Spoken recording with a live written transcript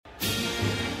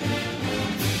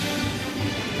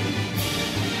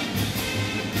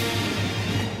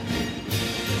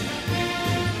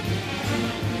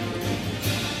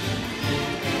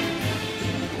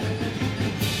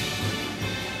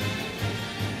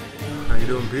you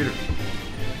doing, Peter?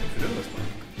 Thanks for doing this, Mike.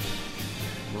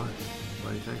 What? Why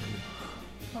are you thanking me?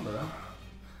 I don't know.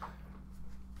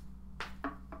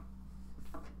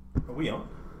 Are we on?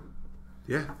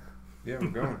 Yeah, we're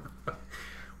going.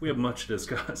 We have much to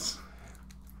discuss.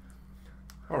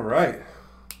 All right.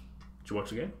 Did you watch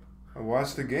the game? I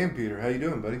watched the game, Peter. How you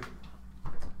doing, buddy?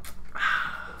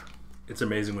 It's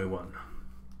amazing we won.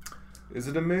 Is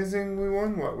it amazing we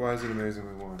won? Why is it amazing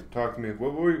we won? Talk to me.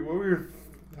 What were your?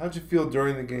 How'd you feel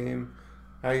during the game?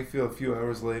 How you feel a few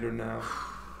hours later now?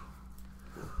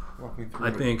 Walk me through.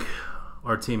 I think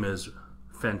our team is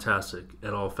fantastic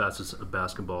at all facets of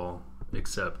basketball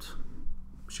except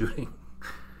shooting.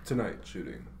 Tonight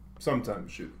shooting.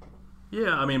 Sometimes shooting.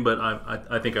 Yeah, I mean, but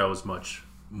I think I was much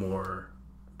more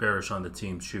bearish on the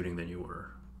team shooting than you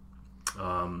were.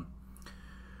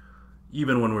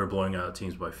 Even when we were blowing out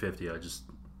teams by 50, I just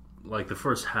like the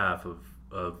first half of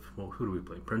well, who do we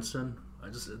play? Princeton.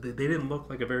 They didn't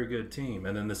look like a very good team,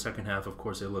 and then the second half, of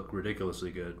course, they looked ridiculously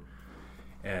good,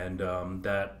 and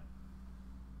that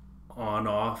on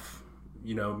off,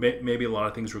 maybe a lot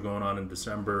of things were going on in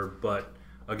December, but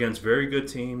against very good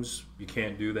teams, you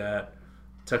can't do that.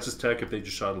 Texas Tech, if they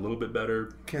just shot a little bit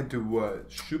better, can't do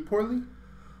what? Shoot poorly?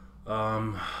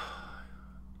 I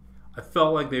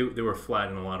felt like they were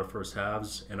flat in a lot of first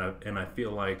halves, and I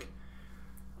feel like,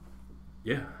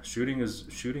 yeah, shooting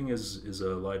is a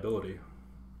liability.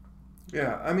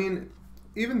 Yeah, I mean,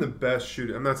 even the best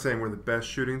shooting. I'm not saying we're the best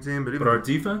shooting team, but even our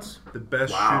defense, the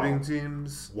best Wow. shooting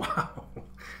teams. Wow.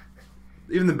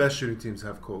 Even the best shooting teams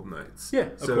have cold nights. Yeah,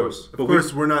 of course. Of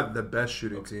course, we're not the best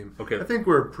shooting team. Okay. I think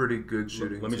we're a pretty good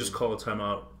shooting Let me team. just call a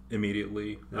timeout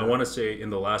immediately. Yeah. I want to say in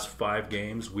the last 5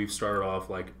 games, we've started off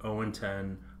like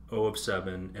 0-10,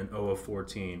 0-7, and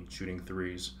 0-14 shooting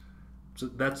threes. So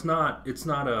it's not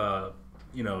a,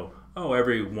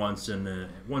 every once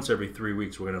every 3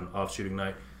 weeks we're going to have an off shooting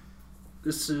night.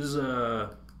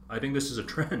 I think this is a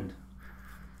trend.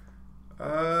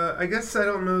 I guess I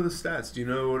don't know the stats. Do you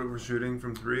know what we're shooting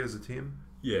from three as a team?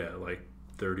 Yeah, like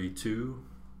 32%.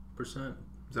 Is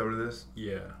that what it is?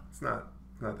 Yeah. It's not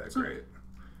that great.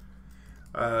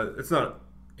 It's not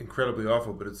incredibly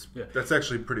awful, but that's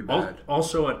actually pretty bad.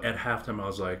 Also, at halftime, I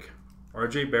was like,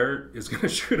 RJ Barrett is going to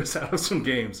shoot us out of some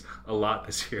games a lot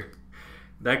this year.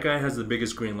 That guy has the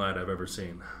biggest green light I've ever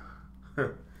seen.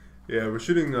 Yeah, we're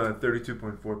shooting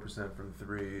 32.4% from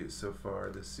three so far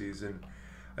this season.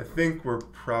 I think we're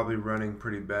probably running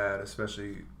pretty bad,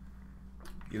 especially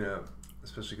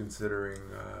considering.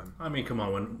 I mean, come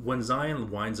on, when Zion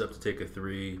winds up to take a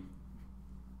three,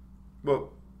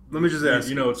 well, let me just ask.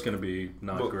 It's going to be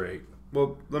not great.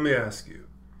 Well, let me ask you.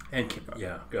 And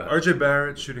go ahead. RJ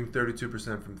Barrett shooting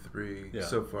 32% from three Yeah.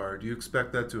 so far. Do you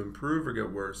expect that to improve or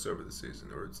get worse over the season,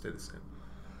 or stay the same?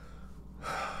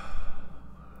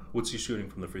 What's he shooting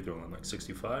from the free throw line? Like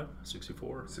 65,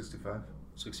 64, 65.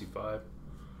 65.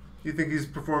 Do you think he's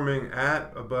performing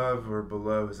at, above, or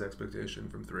below his expectation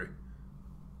from three?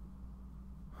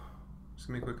 Just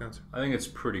give me a quick answer. I think it's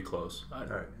pretty close. All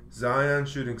right. Zion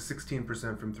shooting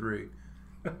 16% from three.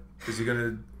 Is he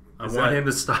gonna? I want him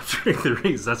to stop shooting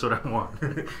threes. That's what I want.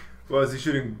 Well, is he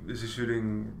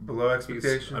shooting below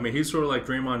expectation? He's sort of like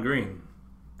Draymond Green.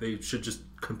 They should just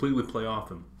completely play off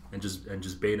him and just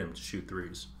bait him to shoot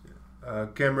threes.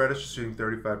 Cam Reddish is shooting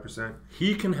 35%.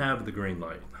 He can have the green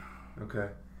light. Okay.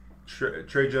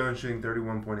 Trey Jones shooting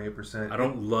 31.8%. I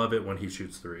don't love it when he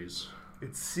shoots threes.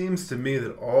 It seems to me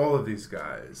that all of these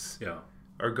guys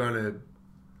are going to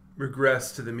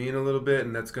regress to the mean a little bit,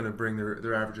 and that's going to bring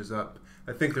their averages up.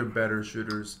 I think they're better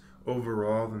shooters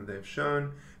overall than they've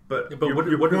shown. But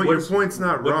your point's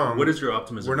not wrong. What is your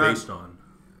optimism based on?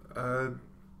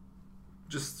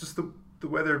 Just the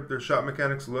way their shot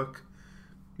mechanics look,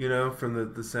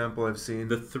 from the sample I've seen.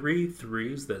 The 3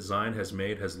 threes that Zion has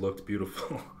made has looked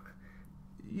beautiful.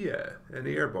 Yeah, and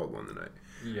he airballed one tonight.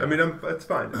 Yeah. I mean, that's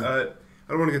fine. I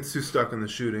don't want to get too stuck on the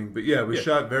shooting, but we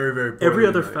shot very, very poorly Every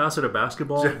other tonight. facet of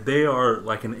basketball, they are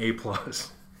like an A+.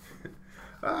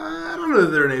 I don't know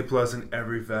that they're an A+ in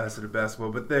every facet of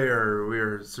basketball, but we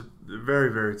are very,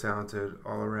 very talented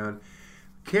all around.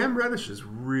 Cam Reddish is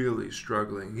really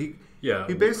struggling.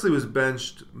 He basically was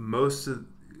benched most of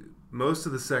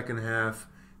the second half,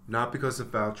 not because of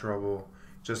foul trouble,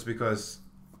 just because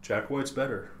Jack White's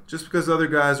better. Just because other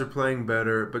guys are playing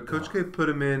better, but Coach K put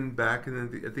him in back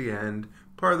at the end,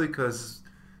 partly because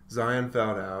Zion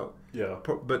fouled out. Yeah,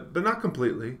 but not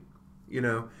completely. He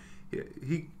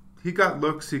got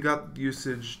looks, he got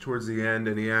usage towards the end,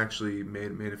 and he actually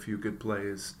made a few good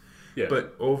plays. Yeah.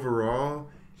 But overall,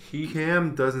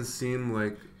 Cam doesn't seem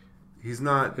like he's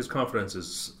not. His confidence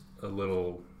is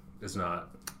not.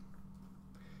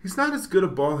 He's not as good a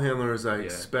ball handler as I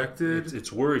expected.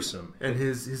 It's worrisome. And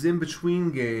his in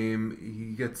between game,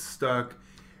 he gets stuck.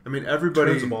 I mean,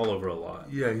 everybody turns the ball over a lot.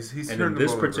 Yeah, he's and in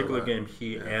this particular game,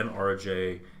 he and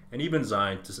RJ and even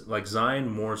Zion, like Zion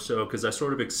more so, because I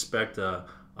sort of expect a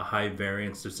high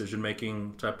variance decision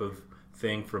making type of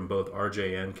thing from both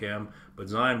RJ and Cam. But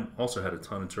Zion also had a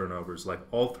ton of turnovers. Like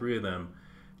all three of them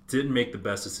didn't make the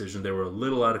best decision. They were a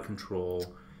little out of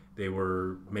control. They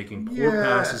were making poor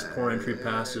passes, poor entry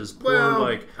passes,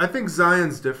 I think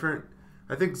Zion's different.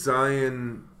 I think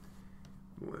Zion,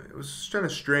 it was kind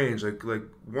of strange. Like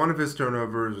one of his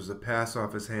turnovers was a pass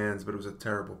off his hands, but it was a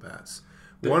terrible pass.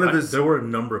 There were a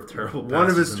number of terrible passes. One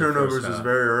of his turnovers was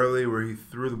very early, where he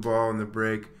threw the ball in the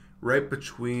break right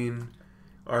between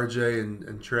RJ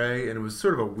and Trey, and it was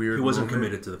sort of a weird. He wasn't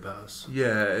committed to the pass.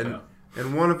 Yeah,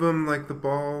 and one of them, like the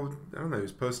ball, I don't know, he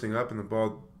was posting up, and the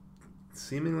ball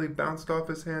seemingly bounced off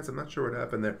his hands. I'm not sure what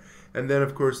happened there. And then,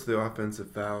 of course, the offensive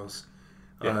fouls.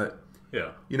 Yeah.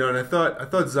 You know, and I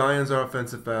thought Zion's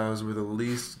offensive fouls were the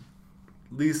least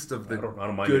of the I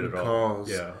don't mind good it at all. calls.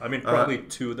 Yeah, I mean, probably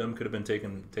two of them could have been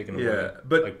taken away. Yeah,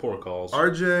 but like poor calls.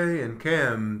 RJ and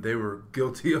Cam, they were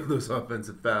guilty of those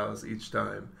offensive fouls each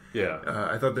time. Yeah,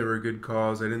 I thought they were good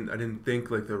calls. I didn't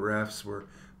think like the refs were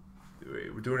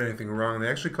doing anything wrong. They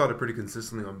actually called it pretty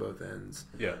consistently on both ends.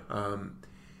 Yeah.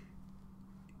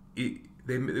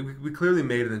 We clearly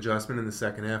made an adjustment in the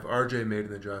second half. RJ made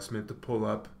an adjustment to pull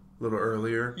up a little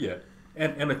earlier. Yeah,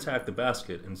 and attack the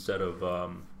basket instead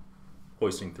of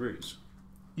hoisting threes.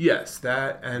 Yes,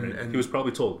 that and he was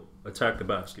probably told attack the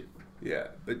basket. Yeah,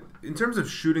 but in terms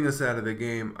of shooting us out of the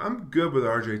game, I'm good with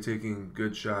RJ taking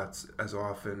good shots as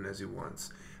often as he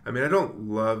wants. I mean, I don't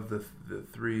love the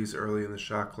threes early in the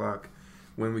shot clock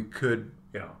when we could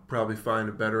probably find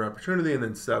a better opportunity and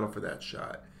then settle for that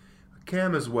shot.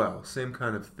 Cam as well, same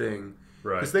kind of thing.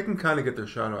 Right. Because they can kind of get their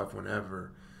shot off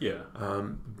whenever. Yeah.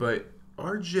 But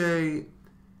RJ,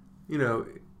 you know,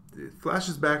 it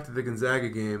flashes back to the Gonzaga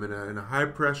game in a high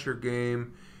pressure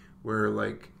game where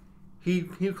like he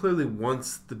clearly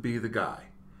wants to be the guy,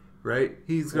 right?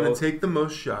 He's going to take the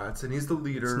most shots and he's the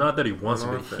leader. It's not that he wants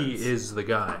to be. He is the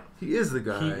guy. He is the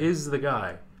guy. He is the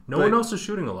guy. No one else is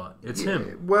shooting a lot. It's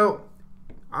him. Well,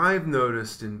 I've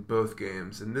noticed in both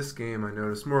games, in this game I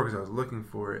noticed more because I was looking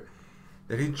for it,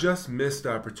 that he just missed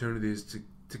opportunities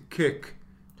to kick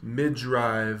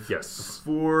mid-drive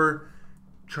before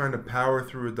trying to power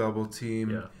through a double team.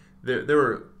 Yeah. There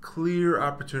were clear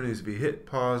opportunities. If he hit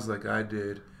pause like I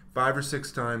did 5 or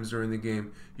 6 times during the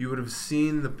game, you would have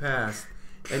seen the pass.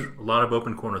 And a lot of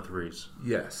open corner threes.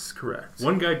 Yes, correct.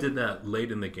 One guy did that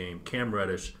late in the game. Cam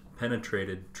Reddish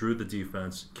penetrated, drew the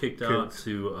defense, kicked out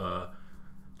to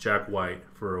Jack White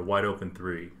for a wide open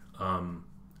three.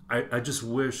 I just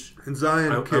wish and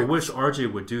Zion I wish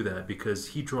RJ would do that because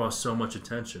he draws so much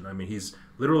attention. I mean, he's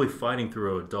literally fighting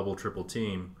through a double triple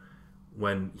team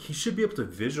when he should be able to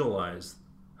visualize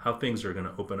how things are going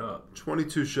to open up.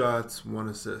 22 shots, 1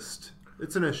 assist.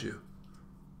 It's an issue.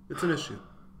 It's an issue.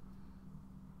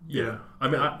 Yeah. I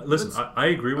mean, listen, I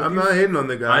agree with you. I'm not hating on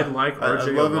the guy. I like RJ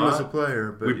I love him as a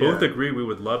player. But we both agree we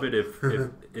would love it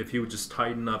if he would just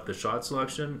tighten up the shot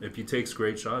selection. If he takes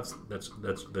great shots,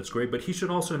 that's great. But he should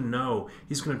also know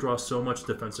he's going to draw so much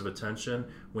defensive attention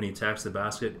when he attacks the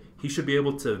basket. He should be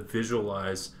able to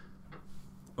visualize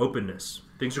openness.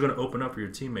 Things are going to open up for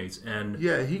your teammates. And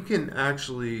yeah, he can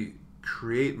actually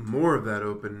create more of that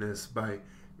openness by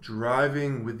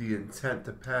driving with the intent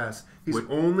to pass. He's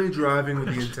only driving with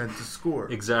the intent to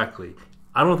score. Exactly.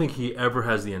 I don't think he ever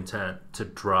has the intent to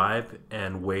drive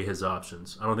and weigh his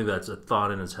options. I don't think that's a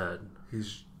thought in his head.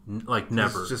 He's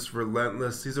never. He's just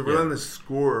relentless. He's a relentless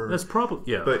scorer. That's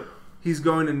probably But he's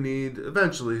going to need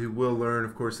eventually. He will learn,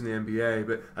 of course, in the NBA.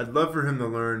 But I'd love for him to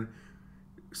learn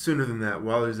sooner than that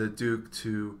while he's at Duke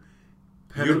to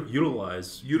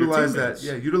utilize that.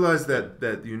 Yeah, utilize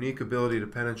that unique ability to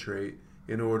penetrate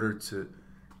in order to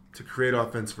create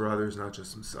offense for others, not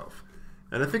just himself.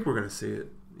 And I think we're going to see it,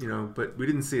 but we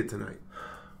didn't see it tonight.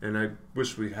 And I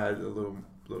wish we had a little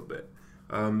bit.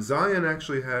 Zion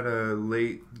actually had a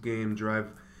late game drive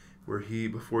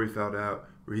before he fouled out,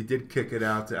 where he did kick it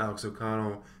out to Alex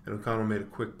O'Connell, and O'Connell made a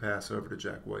quick pass over to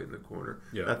Jack White in the corner.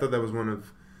 Yeah. I thought that was one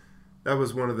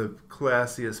of the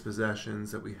classiest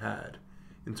possessions that we had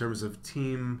in terms of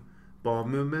team ball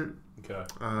movement. Okay.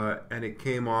 And it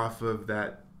came off of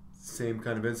that same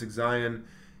kind of instinct. Zion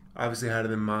obviously had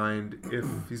it in mind if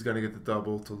he's going to get the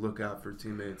double to look out for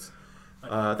teammates.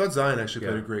 I thought Zion actually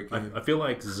played a great game. I feel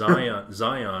like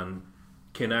Zion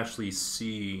can actually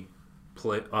see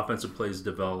offensive plays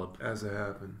develop as they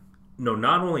happen. No,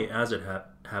 not only as it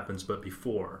happens, but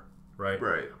before. right?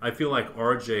 Right. I feel like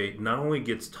RJ not only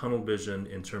gets tunnel vision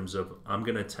in terms of I'm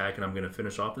going to attack and I'm going to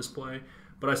finish off this play,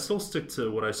 but I still stick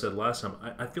to what I said last time.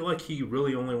 I feel like he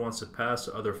really only wants to pass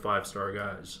to other 5-star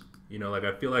guys. You know, like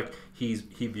I feel like he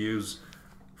views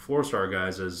 4-star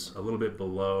guys as a little bit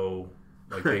below.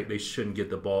 Like they shouldn't get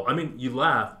the ball. I mean, you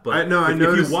laugh, but if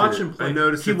you watch him play,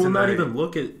 he will not even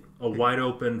look at a wide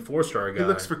open 4-star guy. He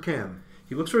looks for Cam.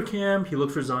 He looks for Cam. He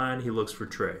looks for Zion. He looks for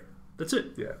Trey. That's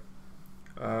it. Yeah,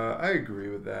 I agree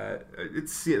with that.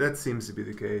 That seems to be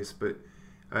the case, but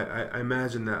I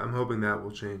imagine that I'm hoping that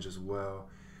will change as well.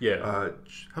 Yeah. How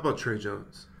about Trey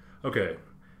Jones? Okay.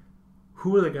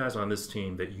 Who are the guys on this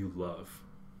team that you love?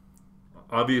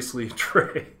 Obviously,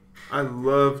 Trey. I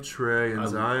love Trey and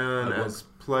Zion as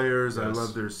players. Yes. I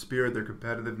love their spirit, their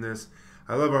competitiveness.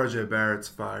 I love RJ Barrett's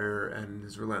fire and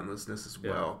his relentlessness as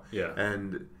well. Yeah.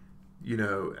 And,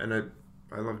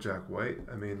 I love Jack White.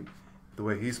 I mean, the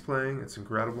way he's playing, it's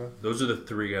incredible. Those are the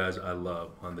 3 guys I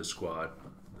love on this squad.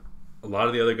 A lot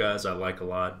of the other guys I like a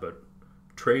lot, but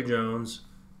Trey Jones,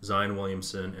 Zion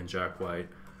Williamson, and Jack White.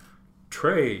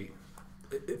 Trey,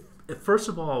 first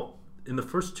of all, in the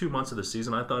first 2 months of the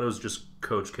season, I thought it was just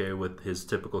Coach K with his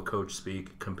typical coach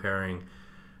speak, comparing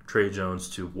Trey Jones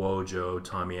to Wojo,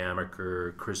 Tommy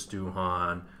Amaker, Chris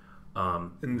Duhon,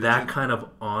 that kind of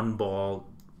on-ball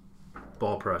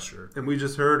ball pressure. And we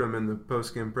just heard him in the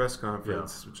post-game press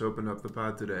conference, which opened up the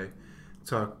pod today,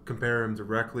 compare him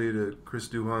directly to Chris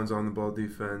Duhon's on-the-ball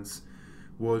defense,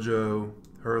 Wojo,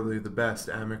 Hurley, the best,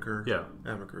 Amaker. Yeah.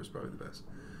 Amaker is probably the best.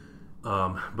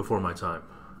 Before my time.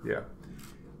 Yeah.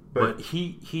 But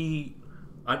he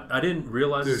I didn't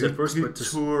realize this at first. He but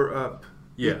tore up.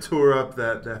 Yeah. He tore up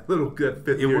that little good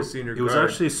fifth-year senior guard. It was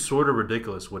actually sort of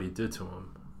ridiculous what he did to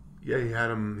him. Yeah, he had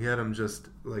him just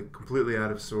like completely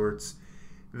out of sorts.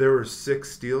 There were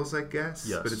 6 steals, I guess.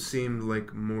 Yes. But it seemed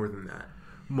like more than that.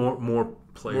 More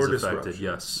plays more affected.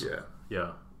 Yes.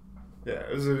 Yeah.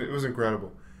 It was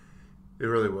incredible. It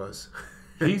really was.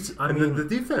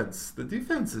 The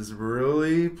defense is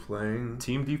really playing.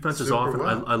 Team defense is often.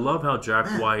 Well. I love how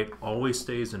Jack White always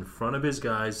stays in front of his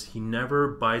guys. He never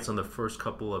bites on the first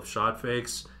couple of shot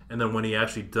fakes, and then when he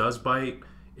actually does bite,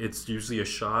 it's usually a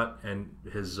shot, and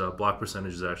his block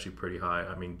percentage is actually pretty high.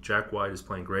 I mean, Jack White is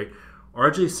playing great.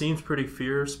 RJ seems pretty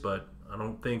fierce, but I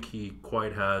don't think he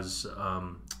quite has.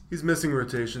 He's missing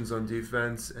rotations on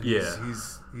defense, and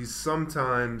he's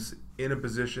sometimes in a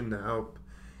position to help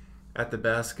at the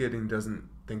basket and doesn't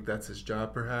think that's his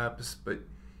job perhaps, but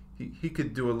he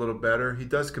could do a little better. He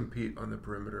does compete on the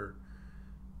perimeter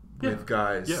with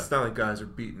guys. Yeah. It's not like guys are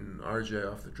beating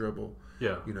RJ off the dribble.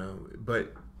 Yeah.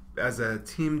 But as a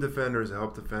team defender, as a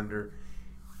help defender,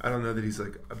 I don't know that he's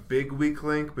like a big weak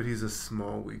link, but he's a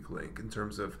small weak link in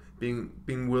terms of being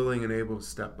willing and able to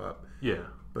step up. Yeah.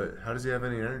 But how does he have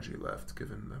any energy left,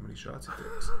 given how many shots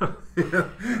he takes?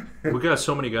 We got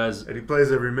so many guys. And he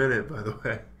plays every minute, by the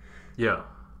way. Yeah.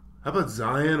 How about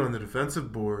Zion on the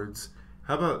defensive boards?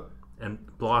 How about... And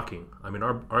blocking. I mean,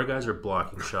 our guys are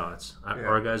blocking shots. Yeah.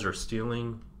 Our guys are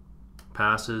stealing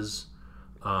passes.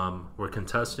 We're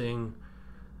contesting.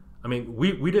 I mean,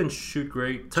 we didn't shoot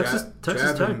great. Texas Tech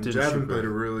didn't shoot great. Played a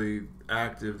really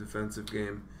active defensive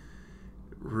game.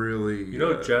 Really...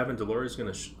 Javin DeLaury is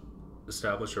going to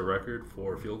establish a record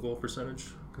for field goal percentage.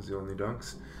 Because he only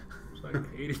dunks? It's like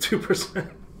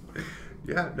 82%.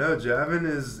 Yeah, no, Javin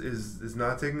is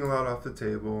not taking a lot off the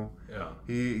table. Yeah.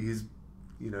 He's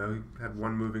he had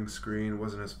one moving screen, it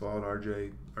wasn't his fault.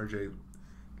 RJ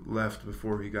left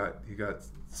before he got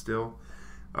still.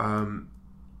 I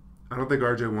don't think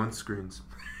RJ wants screens.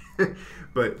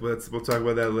 But we'll talk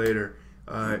about that later.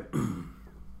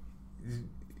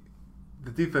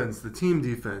 The team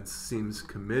defense seems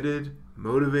committed,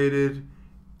 motivated.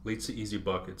 Leads to easy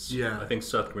buckets. Yeah. I think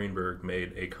Seth Greenberg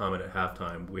made a comment at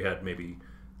halftime. We had maybe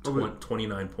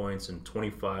 29 points, and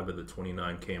 25 of the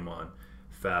 29 came on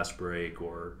fast break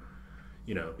or,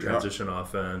 transition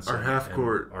offense. Our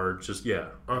half-court offense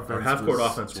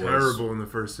was terrible in the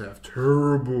first half.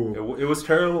 Terrible. It was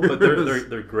terrible, but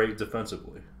they're great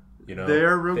defensively. They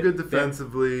are real good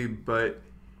defensively, but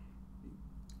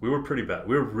we were pretty bad.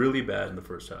 We were really bad in the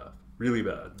first half. Really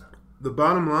bad. The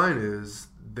bottom line is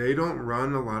they don't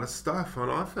run a lot of stuff on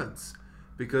offense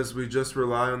because we just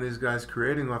rely on these guys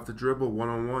creating off the dribble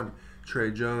one-on-one.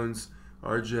 Trey Jones,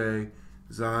 RJ,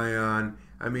 Zion.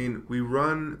 I mean, we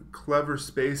run clever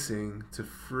spacing to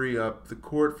free up the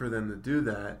court for them to do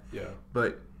that. Yeah.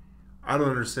 But I don't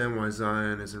understand why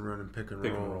Zion isn't running pick and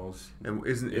rolls and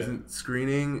isn't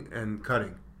screening and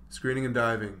cutting, screening and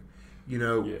diving.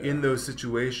 In those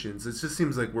situations, it just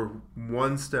seems like we're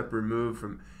one step removed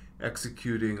from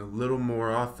executing a little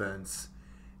more offense,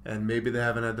 and maybe they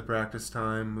haven't had the practice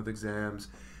time with exams.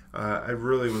 I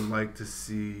really would like to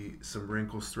see some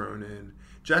wrinkles thrown in.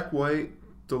 Jack White,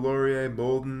 Delorier,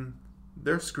 Bolden,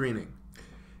 they're screening.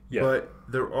 Yeah. But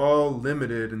they're all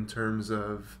limited in terms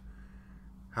of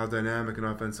how dynamic an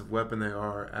offensive weapon they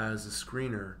are as a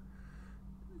screener.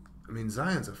 I mean,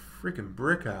 Zion's a freaking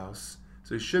brick house,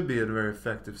 so he should be a very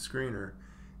effective screener.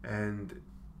 And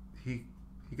he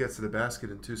gets to the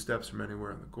basket in 2 steps from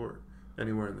anywhere on the court,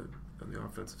 anywhere on the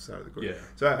offensive side of the court. Yeah.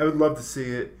 So I would love to see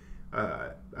it.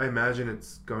 I imagine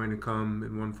it's going to come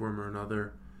in one form or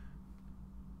another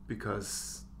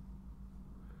because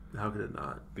how could it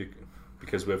not?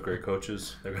 Because we have great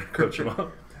coaches. They're going to coach them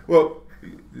up. Well,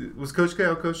 was Coach K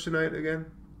out-coached tonight again?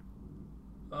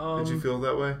 Did you feel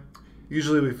that way?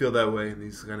 Usually we feel that way in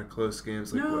these kind of close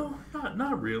games. Like no,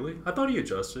 not really. I thought he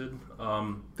adjusted.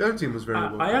 The other team was very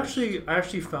well. I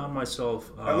actually found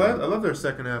myself. I love their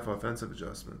second half offensive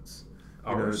adjustments.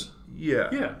 Ours?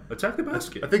 Yeah. Attack the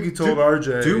basket. I think he told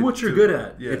RJ. Do what you're good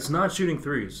at. Yeah. It's not shooting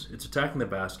threes. It's attacking the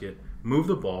basket. Move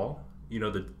the ball.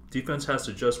 The defense has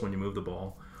to adjust when you move the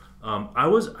ball.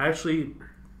 I actually,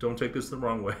 don't take this the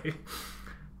wrong way,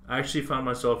 I actually found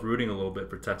myself rooting a little bit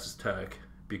for Texas Tech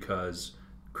because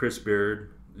Chris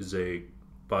Beard is a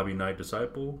Bobby Knight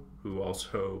disciple who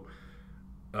also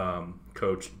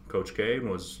coached Coach K and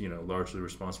was largely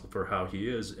responsible for how he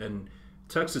is. And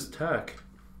Texas Tech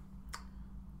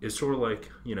is sort of like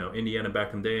Indiana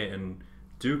back in the day and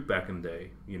Duke back in the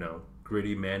day.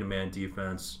 Gritty man-to-man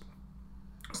defense,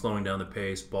 slowing down the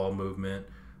pace, ball movement,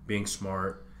 being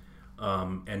smart,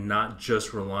 and not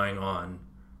just relying on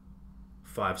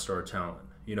 5-star talent.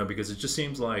 Because it just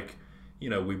seems like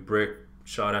we brick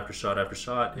shot after shot after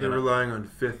shot. They're relying on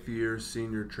 5th-year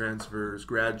senior transfers,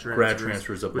 grad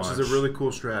transfers, a which bunch. is a really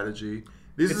cool strategy.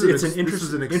 It's an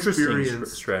interesting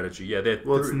strategy. Yeah,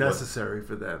 it's necessary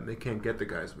for them. They can't get the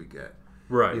guys we get.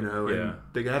 Right. And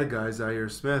they got a guy, Zaire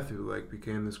Smith, who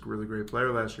became this really great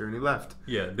player last year, and he left.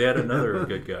 Yeah, they had another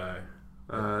good guy.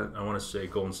 I want to say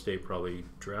Golden State probably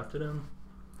drafted him.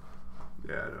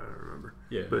 Yeah, I don't remember.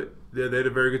 Yeah. But they had a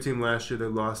very good team last year. They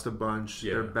lost a bunch.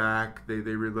 Yeah. They're back. They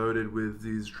reloaded with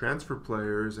these transfer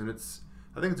players, and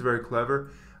I think it's very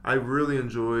clever. I really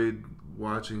enjoyed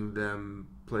watching them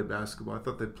play basketball. I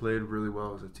thought they played really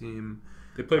well as a team.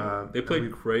 They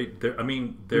played great. We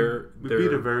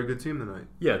beat a very good team tonight.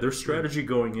 Yeah, their strategy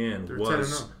going in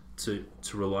was to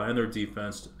rely on their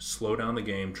defense, slow down the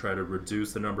game, try to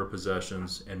reduce the number of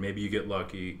possessions, and maybe you get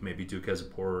lucky. Maybe Duke has a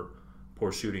poor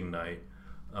shooting night.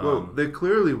 Well, they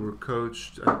clearly were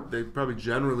coached. They probably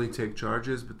generally take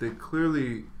charges, but they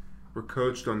clearly were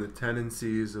coached on the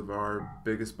tendencies of our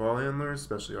biggest ball handlers,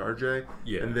 especially RJ.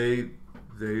 Yeah. And they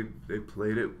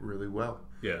played it really well.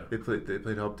 Yeah. They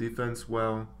played help defense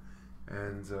well,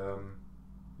 and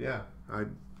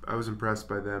I was impressed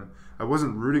by them. I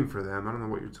wasn't rooting for them. I don't know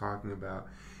what you're talking about.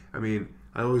 I mean,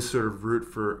 I always sort of root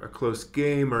for a close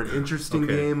game or an interesting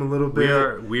game a little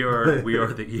bit. We are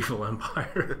the evil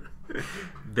empire.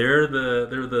 They're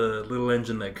the little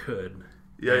engine that could.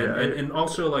 Yeah, and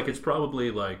also it's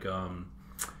probably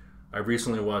I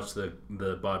recently watched the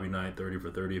Bobby Knight 30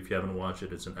 for 30. If you haven't watched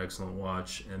it, it's an excellent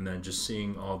watch. And then just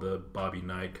seeing all the Bobby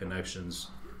Knight connections.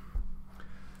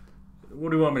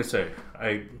 What do you want me to say?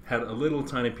 I had a little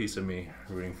tiny piece of me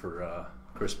rooting for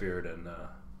Chris Beard and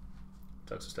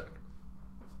Texas Tech.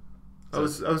 I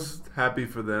was happy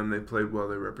for them. They played well.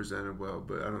 They represented well.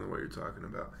 But I don't know what you're talking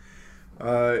about.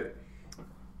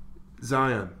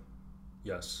 Zion.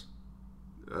 Yes.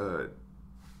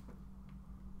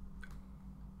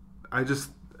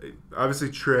 Obviously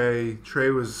Trey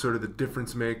was sort of the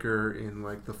difference maker in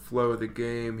the flow of the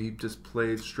game. He just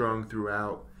played strong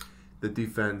throughout. The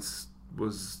defense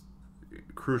was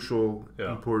crucial,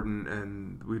 important,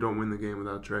 and we don't win the game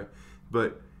without Trey.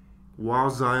 But while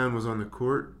Zion was on the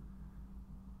court,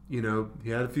 he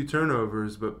had a few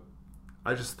turnovers, but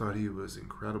I just thought he was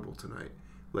incredible tonight.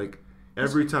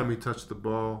 Every time he touched the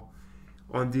ball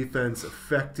on defense,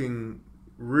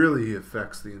 really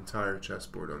affects the entire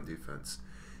chessboard on defense.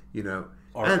 When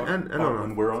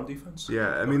we're on defense?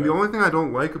 Yeah, I mean, the only thing I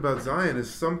don't like about Zion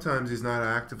is sometimes he's not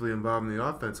actively involved in the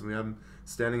offense, and we have him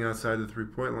standing outside the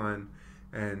 3-point line,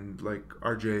 and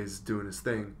RJ's doing his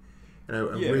thing. And I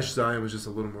wish Zion was just a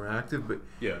little more active, but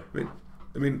yeah,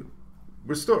 I mean,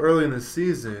 we're still early in the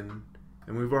season,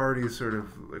 and we've already sort of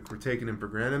we're taking him for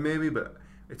granted, maybe, but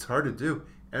it's hard to do.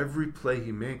 Every play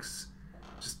he makes,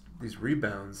 just these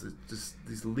rebounds, just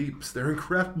these leaps, they're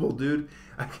incredible, dude.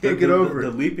 I can't get over it.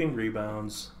 The leaping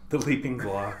rebounds, the leaping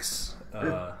blocks,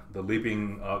 the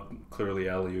leaping clearly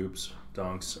alley-oops,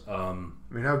 dunks. I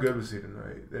mean, how good was he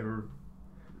tonight?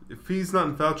 if he's not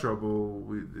in foul trouble,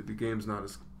 the game's not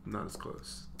as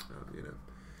close.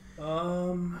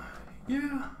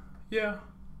 Yeah.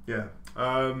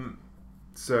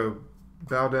 So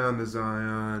bow down to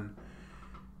Zion.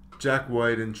 Jack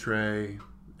White and Trey.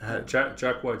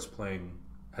 Jack White's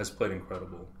has played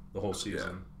incredible the whole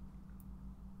season.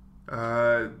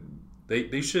 Yeah.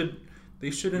 They should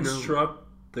instruct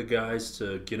the guys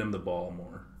to get him the ball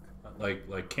more.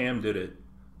 Like Cam did it.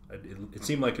 It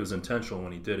seemed like it was intentional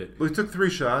when he did it. Well, he took 3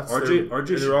 shots.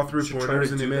 RJ they're all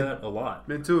 3-pointers, and he made that a lot.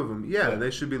 Made 2 of them. Yeah, they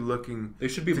should be looking. They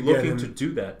should be looking to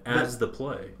do that as the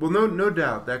play. Well, no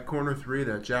doubt that corner 3,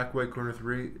 that Jack White corner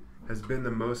 3, has been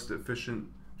the most efficient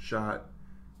shot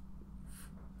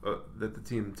that the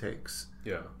team takes.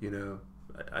 Yeah.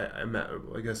 I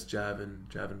guess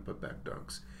Javin put back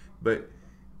dunks, but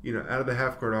out of the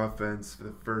half court offense for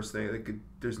the first thing,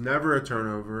 there's never a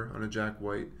turnover on a Jack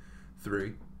White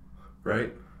 3,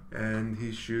 right? And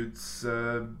he shoots,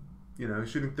 he's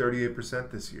shooting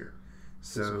 38% this year.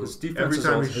 So his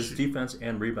defense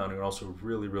and rebounding are also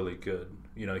really, really good.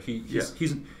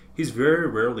 He's very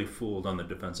rarely fooled on the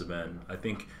defensive end. I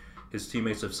think his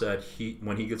teammates have said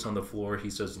when he gets on the floor, he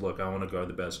says, "Look, I want to guard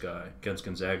the best guy." Against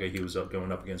Gonzaga, he was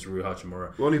going up against Rui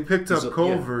Hachimura. Well, and he picked up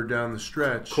Culver down the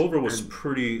stretch. Culver was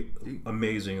pretty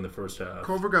amazing in the first half.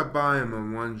 Culver got by him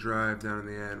on one drive down in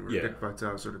the end where Dick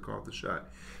Vitale sort of called the shot.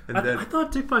 And I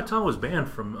thought Dick Vitale was banned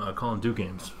from calling Duke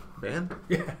games. Banned?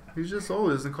 Yeah. He's just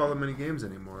old. He doesn't call that many games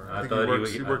anymore. I think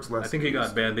he works less. I think he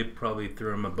got banned. They probably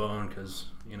threw him a bone because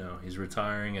he's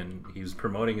retiring and he was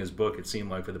promoting his book. It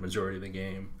seemed like for the majority of the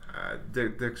game.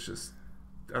 Dick's just.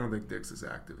 I don't think Dick's as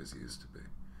active as he used to be.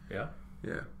 Yeah.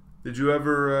 Yeah. Did you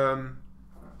ever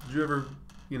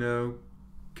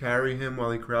carry him while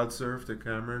he crowd surfed at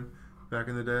Cameron back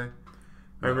in the day?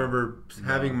 I remember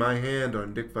having my hand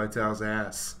on Dick Vitale's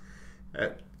ass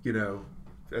as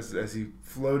he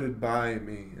floated by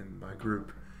me and my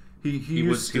group. He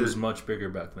was much bigger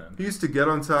back then. He used to get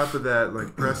on top of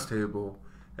that press table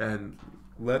and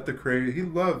let the crazy. He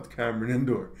loved Cameron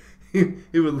Indoor.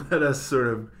 He would let us sort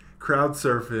of crowd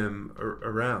surf him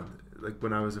around, like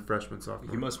when I was a freshman,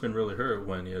 sophomore. He must have been really hurt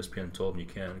when ESPN told him you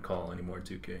can't call any more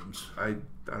Duke games. I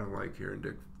don't like hearing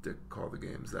Dick call the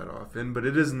games that often, but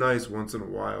it is nice once in a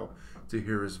while to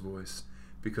hear his voice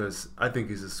because I think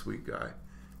he's a sweet guy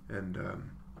and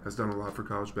has done a lot for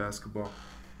college basketball.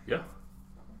 Yeah.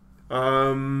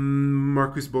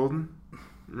 Marquise Bolden,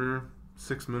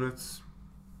 6 minutes,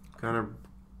 kind of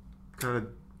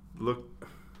looked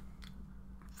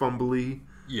fumbly.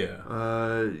 Yeah.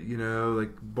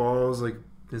 Balls,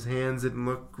 his hands didn't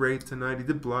look great tonight. He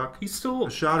did block a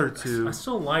shot or two. I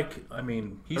still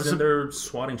he's in there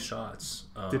swatting shots.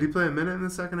 Did he play a minute in the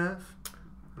second half?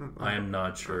 I am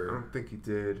not sure. I don't think he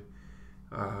did.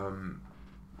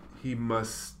 He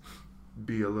must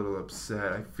be a little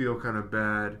upset. I feel kind of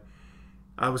bad.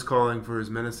 I was calling for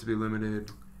his minutes to be limited.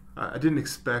 I didn't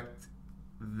expect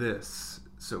this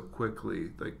so quickly.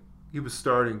 He was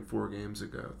starting 3 games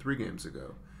ago.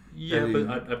 Yeah, but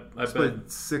I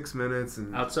played 6 minutes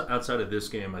and outside of this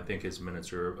game, I think his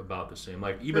minutes are about the same.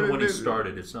 Even when he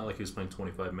started, it's not like he was playing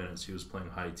 25 minutes. He was playing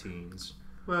high teens.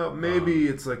 Well, maybe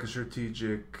it's a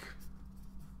strategic,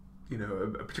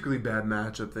 a particularly bad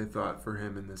matchup they thought for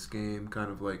him in this game. Kind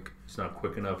of he's not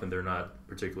quick enough, and they're not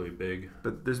particularly big.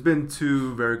 But there's been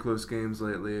 2 very close games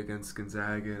lately against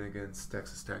Gonzaga and against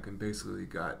Texas Tech, and basically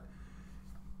got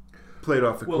played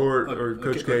off the court, or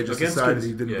Coach K just decided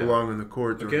he didn't belong on the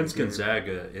court. Against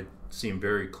Gonzaga, it seemed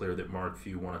very clear that Mark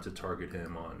Few wanted to target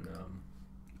him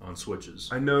on switches.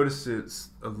 I noticed it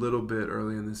a little bit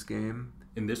early in this game.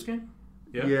 In this game?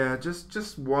 Yeah,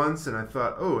 just once, and I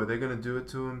thought, are they going to do it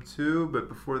to him too? But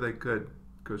before they could,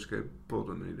 Coach K pulled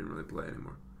him, and he didn't really play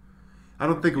anymore. I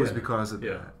don't think it was because of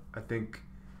that. I think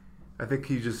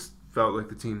he just felt like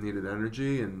the team needed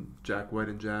energy, and Jack White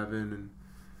and Javin and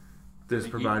this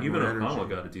provided more energy. Even O'Connell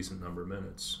got a decent number of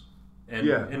minutes. And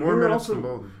more minutes than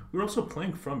Bolden. We were also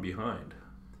playing from behind.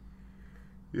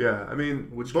 Yeah,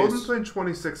 Bolden played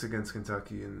 26 against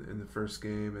Kentucky in the first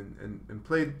game and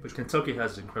played... But Kentucky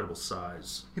has incredible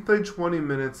size. He played 20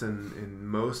 minutes in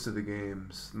most of the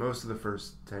games, most of the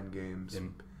first 10 games.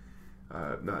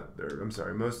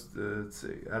 Let's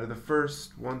see. Out of the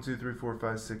first 1, 2, 3, 4,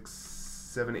 5, 6,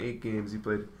 7, 8 games, he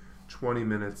played 20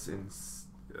 minutes in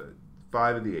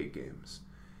 5 of the 8 games.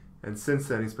 And since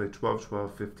then, he's played 12,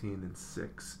 12, 15, and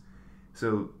 6.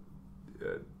 So...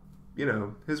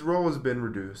 his role has been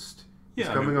reduced. He's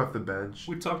coming off the bench.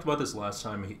 We talked about this last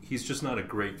time. He's just not a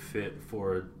great fit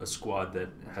for a squad that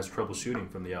has trouble shooting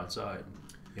from the outside.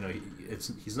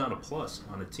 He's not a plus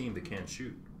on a team that can't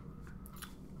shoot.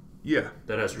 Yeah.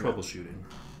 That has trouble shooting.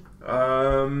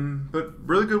 But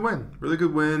really good win. Really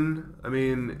good win. I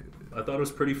mean, I thought it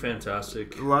was pretty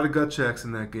fantastic. A lot of gut checks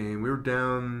in that game. We were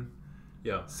down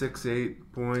 6-8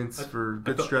 points for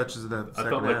good stretches of that second half. I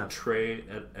felt like Trey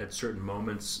at certain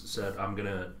moments said, I'm going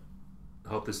to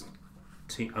help this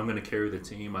team. I'm going to carry the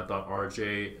team. I thought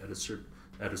RJ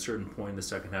at a certain point in the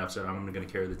second half said, I'm going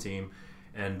to carry the team.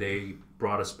 And they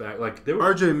brought us back. Like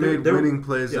RJ made winning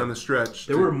plays down the stretch.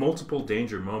 There were multiple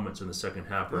danger moments in the second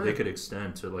half where they could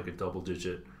extend to like a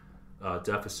double-digit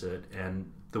deficit.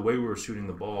 And the way we were shooting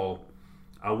the ball,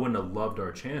 I wouldn't have loved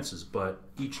our chances. But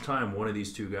each time one of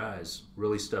these two guys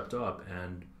really stepped up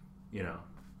and,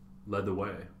 led the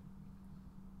way.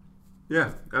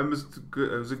 Yeah, it was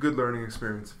good. It was a good learning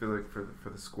experience. I feel like for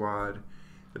the squad.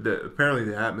 Apparently,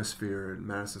 the atmosphere at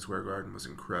Madison Square Garden was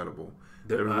incredible.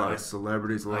 There were a lot of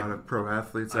celebrities, a lot of pro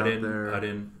athletes out there. I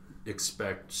didn't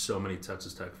expect so many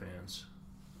Texas Tech fans.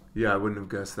 Yeah, I wouldn't have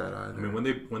guessed that either. I mean,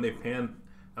 when they panned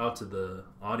out to the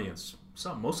audience,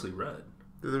 saw mostly red.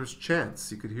 There was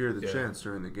chants. You could hear the chants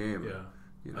during the game.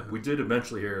 Yeah, we did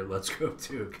eventually hear "Let's Go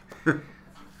Duke."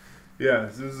 Yeah,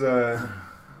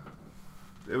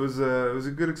 it was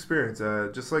a good experience.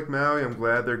 Just like Maui, I'm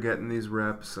glad they're getting these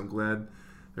reps. I'm glad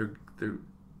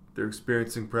they're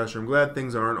experiencing pressure. I'm glad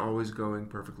things aren't always going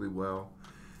perfectly well.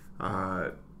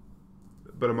 But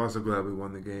I'm also glad we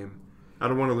won the game. I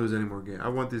don't want to lose any more games. I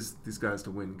want these guys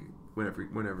to win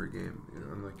every game.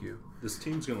 Unlike you. This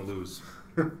team's going to lose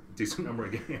a decent number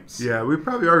of games. Yeah, we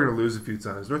probably are going to lose a few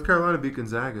times. North Carolina beat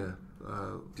Gonzaga.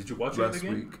 Did you watch last the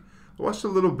game? week? I watched a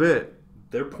little bit.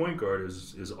 Their point guard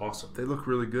is awesome. They look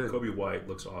really good. Kobe White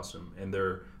looks awesome, and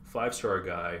their 5-star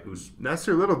guy who's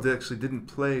Nasir Little actually didn't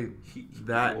play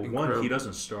one. He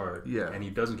doesn't start, yeah, and he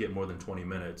doesn't get more than 20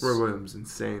 minutes. Roy Williams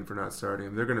insane for not starting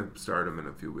him. They're going to start him in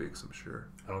a few weeks, I'm sure.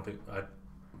 I don't think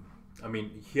I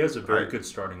mean, he has a very good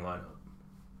starting lineup.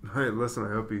 Hey, listen, I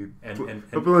hope he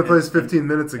only plays 15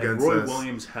 minutes against Roy us.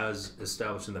 Williams has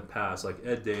established in the past, like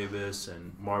Ed Davis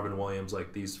and Marvin Williams,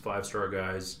 like these 5-star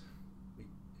guys.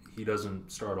 He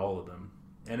doesn't start all of them,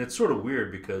 and it's sort of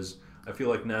weird because I feel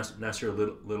like Nasir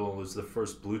Little is the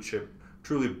first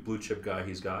truly blue chip guy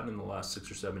he's gotten in the last 6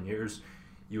 or 7 years.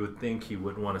 You would think he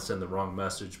wouldn't want to send the wrong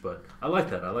message, but I like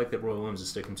that. I like that Roy Williams is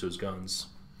sticking to his guns.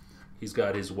 He's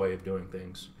got his way of doing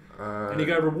things, and he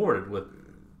got rewarded with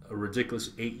a ridiculous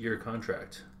 8-year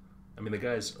contract. I mean, the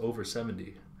guy's over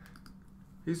 70.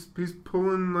 He's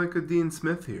pulling like a Dean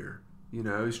Smith here.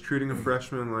 He's treating a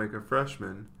freshman like a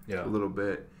freshman a little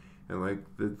bit. And like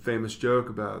the famous joke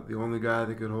about the only guy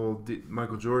that could hold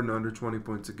Michael Jordan under 20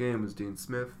 points a game was Dean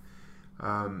Smith.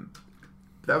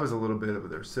 That was a little bit of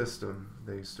their system.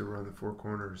 They used to run the four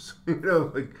corners,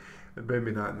 like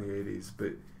maybe not in the 80s,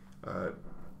 but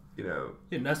Yeah,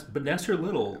 but Nasir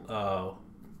Little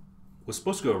was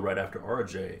supposed to go right after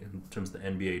RJ in terms of the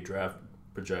NBA draft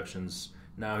projections.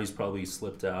 Now he's probably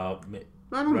slipped out.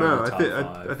 I don't know.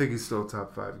 I think he's still a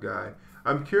top 5 guy.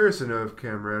 I'm curious to know if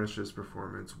Cam Reddish's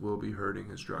performance will be hurting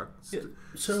his draft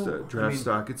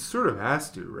stock. It sort of has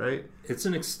to, right? It's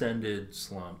an extended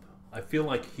slump. I feel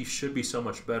like he should be so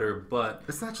much better, but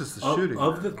it's not just the shooting.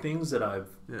 Of the things that I've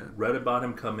read about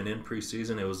him coming in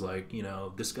preseason, it was like,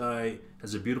 this guy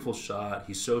has a beautiful shot.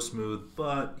 He's so smooth,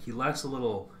 but he lacks a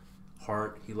little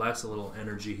heart. He lacks a little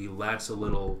energy. He lacks a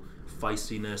little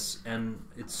feistiness, and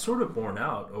it's sort of borne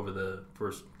out over the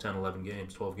first 10, 11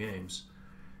 games, 12 games.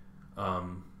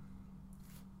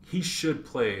 He should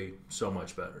play so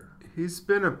much better. He's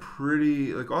been a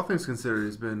pretty, like all things considered,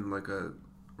 he's been like a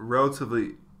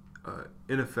relatively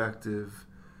ineffective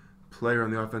player on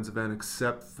the offensive end,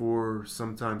 except for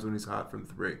sometimes when he's hot from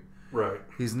 3. Right.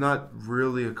 He's not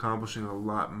really accomplishing a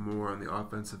lot more on the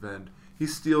offensive end. He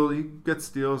gets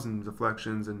steals and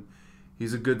deflections, and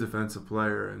he's a good defensive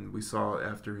player. And we saw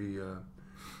after he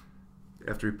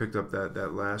picked up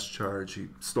that last charge, he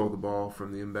stole the ball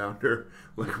from the inbounder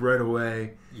like right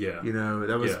away. Yeah,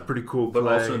 that was a pretty cool play.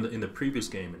 But also in the previous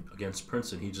game against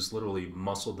Princeton, he just literally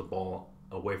muscled the ball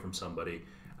away from somebody,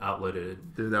 outletted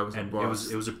it. Dude, that was a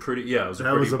bust. It was a pretty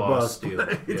boss steal.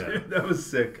 Dude, that was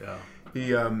sick.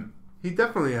 Yeah. He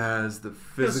definitely has the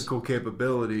physical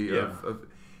capability of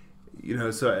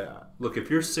So look, if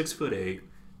you're 6'8",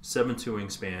 7'2"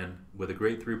 wingspan with a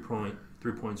great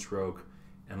three-point stroke.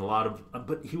 And a lot of,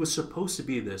 but he was supposed to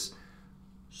be this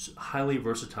highly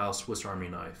versatile Swiss Army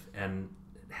knife, and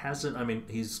hasn't. I mean,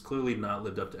 he's clearly not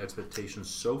lived up to expectations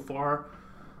so far.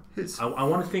 I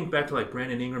want to think back to like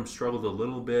Brandon Ingram struggled a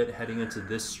little bit heading into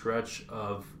this stretch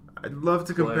of. I'd love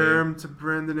to compare him to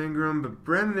Brandon Ingram, but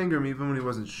Brandon Ingram, even when he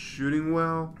wasn't shooting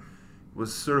well,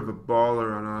 was sort of a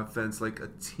baller on offense, like a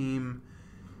team,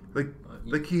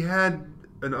 like he had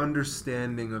an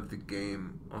understanding of the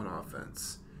game on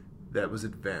offense that was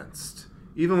advanced,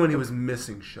 even when he was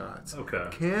missing shots. Okay.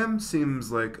 Cam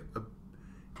seems like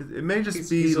it may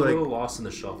just he's like a little lost in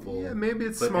the shuffle. Yeah, maybe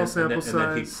it's small sample size. And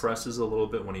then he presses a little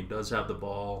bit when he does have the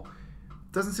ball.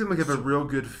 Doesn't seem like he has a real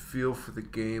good feel for the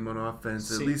game on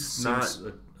offense. At least not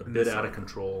a bit out of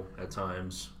control at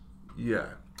times. Yeah,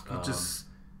 he just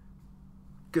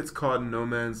gets caught in no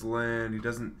man's land. He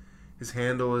doesn't. His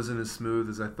handle isn't as smooth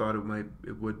as I thought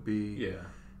it would be. Yeah.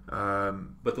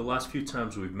 But the last few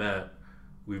times we've met,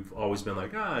 we've always been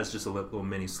like, it's just a little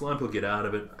mini slump. He'll get out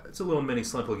of it. It's a little mini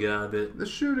slump. He'll get out of it. The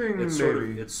shooting, it's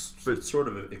maybe. It's sort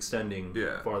of extending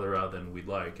farther out than we'd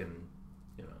like, and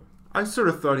I sort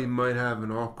of thought he might have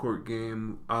an all-court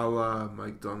game a la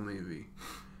Mike Dunleavy,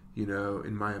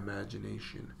 in my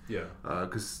imagination. Yeah.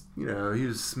 Because, he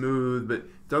was smooth, but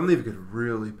Dunleavy could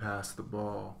really pass the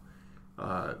ball.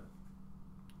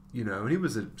 And he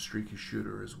was a streaky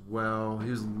shooter as well. He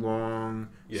was long,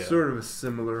 sort of a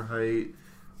similar height,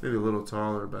 maybe a little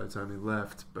taller by the time he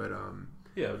left. But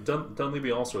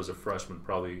Dunleavy also as a freshman,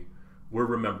 probably we're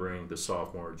remembering the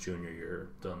sophomore, junior year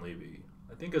Dunleavy.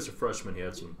 I think as a freshman he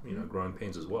had some growing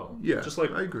pains as well. Yeah,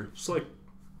 I agree. Just like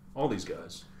all these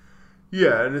guys.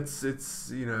 Yeah, and it's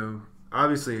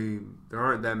obviously there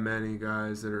aren't that many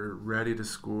guys that are ready to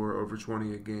score over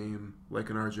 20 a game like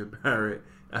an RJ Barrett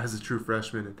as a true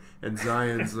freshman, and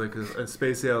Zion's like a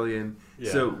space alien.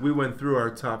 Yeah. So we went through our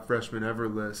top freshman ever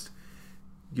list.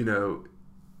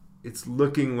 It's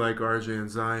looking like RJ and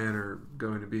Zion are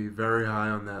going to be very high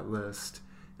on that list,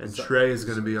 and Trey is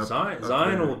going to be up.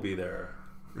 Zion will be there.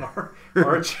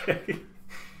 RJ.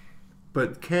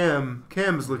 But Cam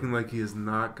is looking like he is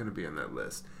not going to be on that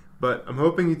list. But I'm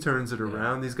hoping he turns it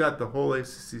around. Yeah. He's got the whole ACC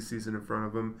season in front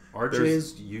of him.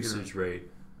 RJ's usage rate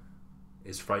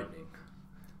is frightening.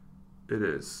 It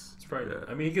is. It's frightening. Yeah.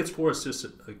 I mean, he gets 4 assists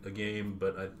a game,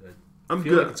 but I feel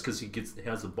good. Like it's because he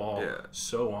has the ball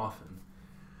so often.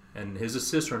 And his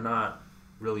assists are not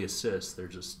really assists. They're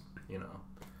just,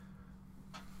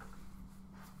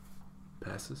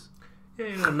 passes.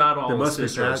 Yeah, not all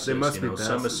assists are assists. They must be passes.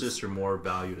 Some assists are more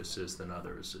valued assists than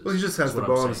other assists. Well, he just has the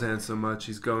ball in his hand so much.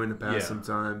 He's going to pass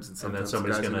sometimes, and then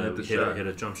somebody's going to hit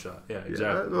a jump shot. Yeah,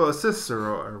 exactly. Well, assists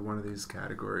are one of these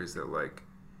categories that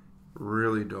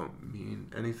really don't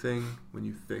mean anything when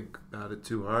you think about it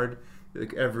too hard.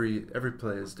 Like every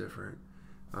play is different,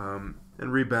 and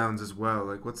rebounds as well.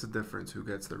 Like, what's the difference? Who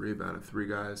gets the rebound if 3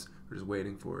 guys are just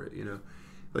waiting for it?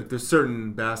 Like there's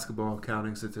certain basketball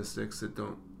counting statistics that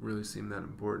don't really seem that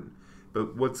important.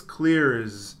 But what's clear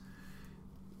is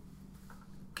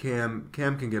Cam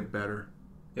can get better.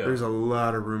 Yeah. There's a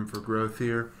lot of room for growth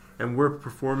here. And we're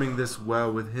performing this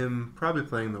well with him probably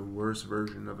playing the worst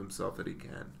version of himself that he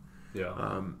can.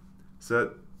 Yeah.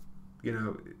 So,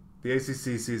 the ACC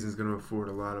season is going to afford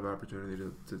a lot of opportunity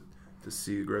to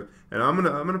see growth. And I'm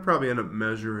gonna probably end up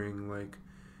measuring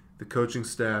the coaching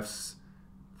staff's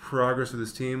progress with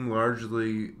his team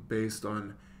largely based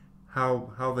on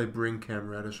how they bring Cam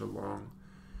Reddish along,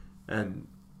 and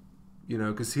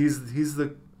because he's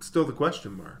still the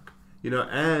question mark,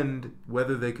 and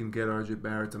whether they can get RJ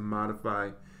Barrett to modify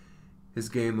his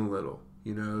game a little,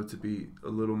 to be a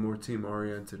little more team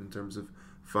oriented in terms of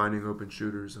finding open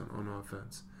shooters on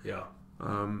offense. Yeah.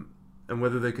 And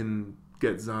whether they can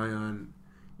get Zion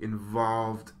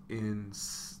involved in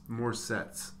more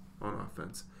sets on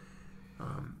offense.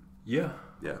 Yeah.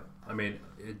 Yeah. I mean,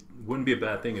 it wouldn't be a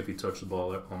bad thing if he touched the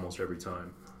ball almost every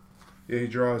time. Yeah, he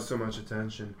draws so much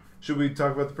attention. Should we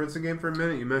talk about the Princeton game for a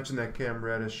minute? You mentioned that Cam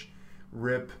Reddish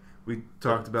rip. We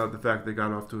talked about the fact they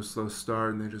got off to a slow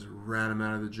start and they just ran him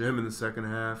out of the gym in the second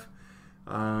half.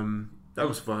 That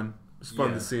was fun. It was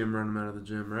fun to see him run him out of the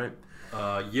gym, right?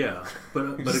 Yeah.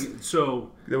 But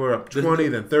so... They were up 20,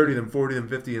 then 30, then 40, then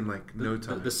 50 in no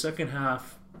time. The second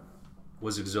half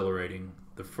was exhilarating.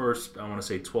 The first, I want to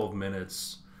say 12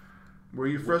 minutes... Were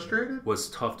you frustrated? Was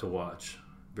tough to watch.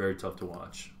 Very tough to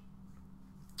watch.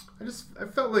 I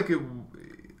felt like it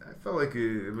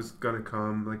was gonna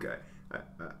come.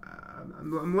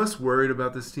 I'm less worried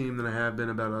about this team than I have been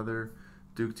about other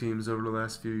Duke teams over the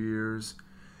last few years.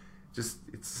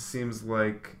 It seems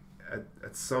like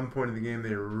at some point in the game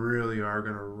they really are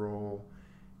gonna roll,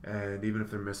 and even if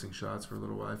they're missing shots for a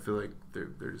little while, I feel like they're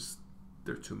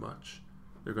too much.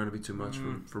 They're going to be too much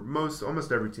for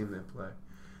almost every team they play.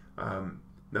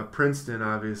 Now Princeton,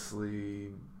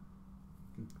 obviously,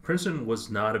 was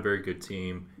not a very good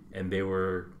team, and they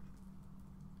were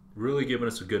really giving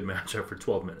us a good matchup for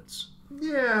 12 minutes.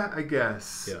 Yeah, I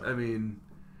guess. Yeah. I mean,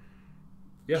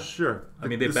 yeah, sure. I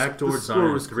mean, they backdoored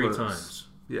Zion 3 times.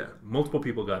 Yeah, multiple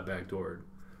people got backdoored.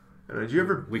 Did you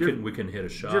ever? We can hit a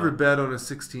shot. Did you ever bet on a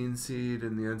 16 seed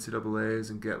in the NCAA's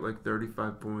and get like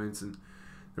 35 points, and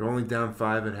they're only down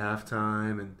 5 at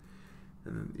halftime, and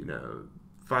then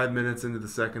 5 minutes into the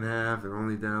second half they're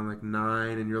only down like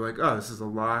 9, and you're like, oh, this is a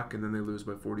lock, and then they lose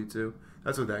by 42.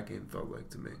 That's what that game felt like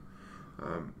to me.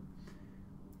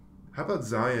 How about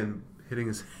Zion hitting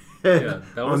his head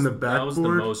on the backboard? That was the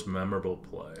most memorable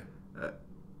play.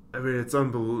 I mean, it's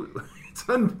unbelievable. It's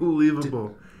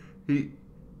unbelievable.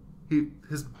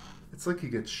 It's like he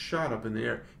gets shot up in the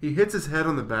air. He hits his head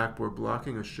on the backboard,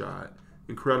 blocking a shot.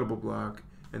 Incredible block,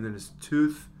 and then his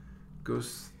tooth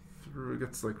goes through.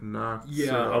 Gets like knocked.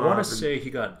 Yeah, I want to say he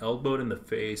got elbowed in the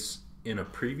face in a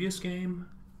previous game.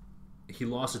 He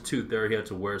lost a tooth there. He had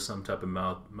to wear some type of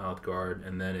mouth guard,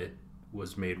 and then it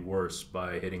was made worse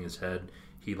by hitting his head.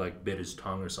 He like bit his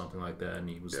tongue or something like that, and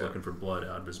he was looking for blood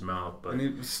out of his mouth. But and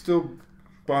it was still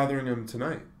bothering him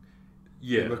tonight.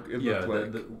 Yeah, it looked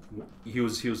like he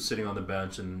was sitting on the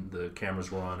bench, and the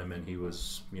cameras were on him, and he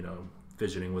was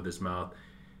fidgeting with his mouth.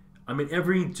 I mean,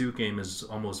 every Duke game is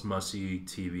almost must-see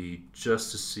TV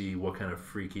just to see what kind of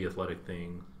freaky athletic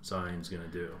thing Zion's gonna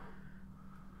do.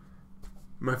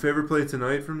 My favorite play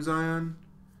tonight from Zion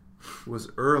was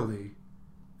early,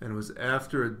 and was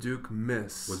after a Duke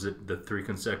miss. Was it the 3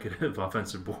 consecutive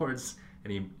offensive boards?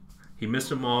 And he missed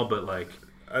them all, but like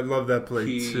I love that play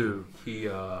too.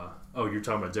 Oh, you're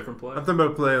talking about a different play? I'm talking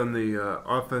about a play on the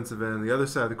offensive end, the other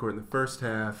side of the court in the first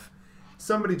half.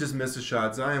 Somebody just missed a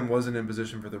shot. Zion wasn't in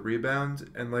position for the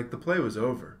rebound, and like the play was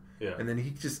over. Yeah. And then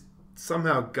he just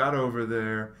somehow got over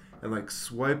there and like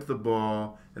swiped the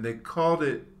ball, and they called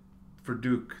it for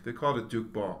Duke. They called it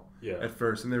Duke ball at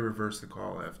first, and they reversed the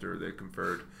call after they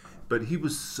conferred. But he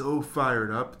was so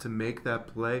fired up to make that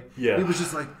play. Yeah. He was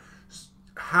just like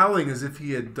howling as if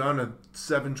he had done a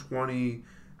 720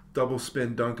 double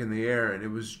spin dunk in the air, and it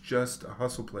was just a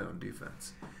hustle play on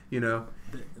defense.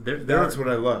 That's what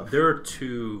I love. There are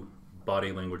 2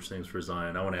 body language things for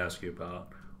Zion I want to ask you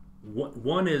about.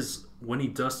 One is when he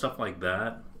does stuff like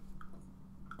that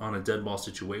on a dead ball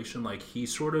situation, like he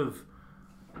sort of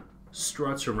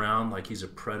struts around like he's a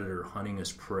predator hunting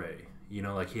his prey.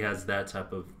 Like he has that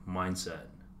type of mindset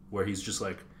where he's just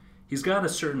like, he's got a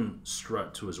certain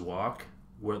strut to his walk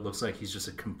where it looks like he's just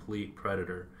a complete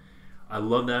predator. I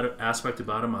love that aspect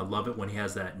about him. I love it when he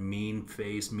has that mean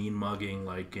face, mean mugging,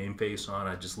 like game face on.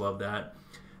 I just love that.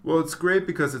 Well, it's great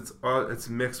because it's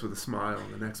mixed with a smile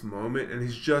in the next moment, and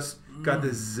he's just got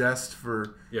this zest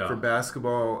for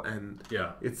basketball, and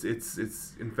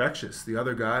it's infectious. The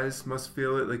other guys must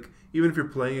feel it. Like even if you're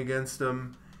playing against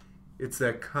him, it's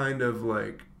that kind of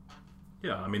like.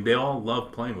 Yeah, I mean, they all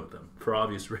love playing with him for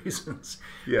obvious reasons.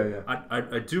 Yeah.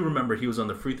 I do remember he was on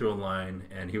the free throw line,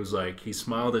 and he was like, he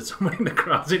smiled at someone in the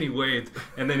crowd, and he waved,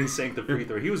 and then he sank the free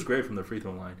throw. He was great from the free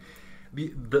throw line.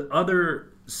 The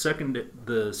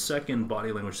second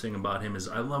body language thing about him is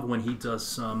I love when he does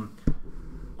some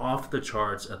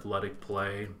off-the-charts athletic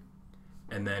play,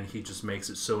 and then he just makes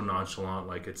it so nonchalant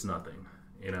like it's nothing.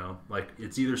 Like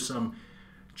it's either some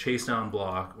chase down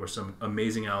block or some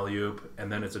amazing alley-oop,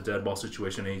 and then it's a dead ball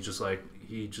situation, and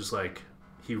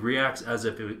he reacts as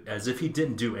if he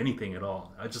didn't do anything at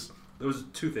all. Those are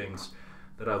 2 things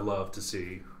that I love to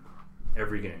see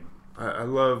every game. I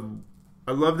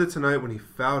loved it tonight when he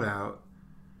fouled out.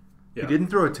 Yeah. He didn't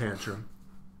throw a tantrum,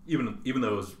 even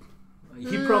though it was,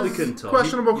 he probably couldn't tell.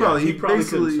 Questionable call. He probably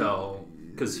couldn't tell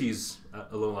because he's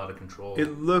a little out of control.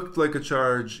 It looked like a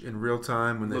charge in real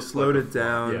time when they slowed it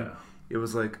down. Yeah. It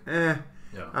was like, I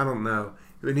don't know.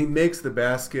 When he makes the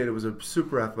basket, it was a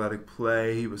super athletic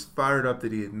play. He was fired up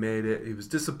that he had made it. He was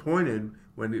disappointed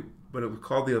when it was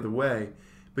called the other way,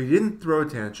 but he didn't throw a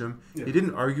tantrum. Yeah. He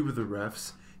didn't argue with the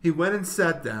refs. He went and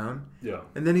sat down,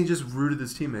 and then he just rooted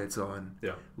his teammates on,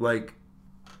 like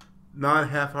not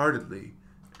half-heartedly,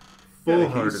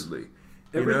 full-heartedly.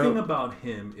 Everything about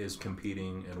him is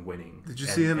competing and winning. Did you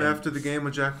see him after the game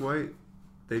with Jack White?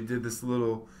 They did this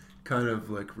little kind of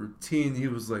like routine. He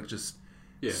was like just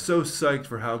so psyched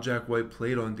for how Jack White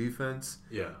played on defense.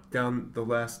 Yeah, down the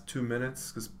last 2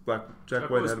 minutes because Jack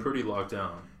White was pretty locked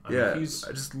down. I mean, I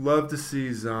just love to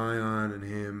see Zion and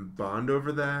him bond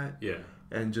over that. Yeah,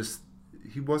 and just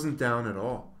he wasn't down at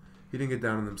all. He didn't get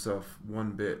down on himself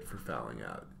one bit for fouling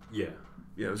out. Yeah,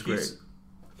 it was great.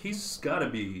 He's got to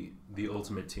be the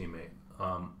ultimate teammate.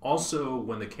 Also,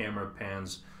 when the camera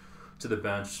pans to the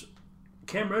bench,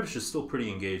 Cam Reddish is still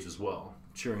pretty engaged as well,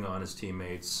 cheering on his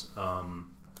teammates.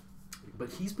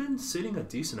 But he's been sitting a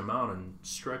decent amount in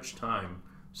stretch time,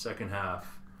 second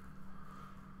half.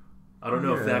 I don't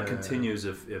know if that continues,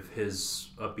 if his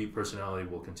upbeat personality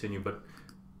will continue. But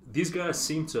these guys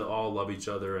seem to all love each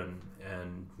other and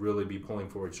really be pulling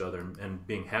for each other and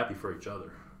being happy for each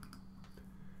other.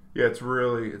 Yeah, it's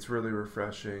really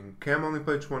refreshing. Cam only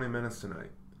played 20 minutes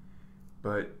tonight,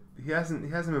 but he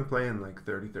hasn't been playing like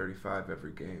 30, 35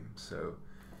 every game. So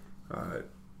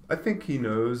I think he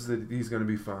knows that he's going to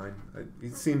be fine. He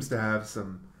seems to have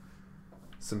some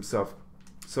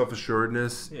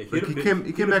self-assuredness. Yeah, he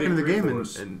came back into the game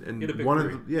and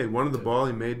wanted the ball.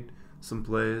 He made some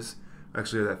plays.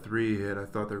 Actually, that 3 he hit, I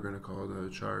thought they were going to call another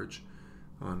charge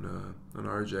on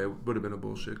RJ. It would have been a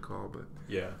bullshit call, but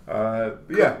yeah.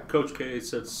 Coach K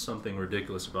said something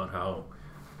ridiculous about how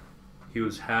he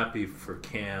was happy for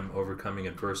Cam overcoming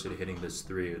adversity, hitting this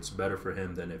 3. It's better for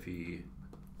him than if he,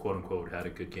 quote unquote, had a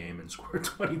good game and scored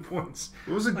 20 points.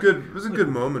 It was a good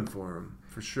moment for him,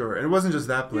 for sure. And it wasn't just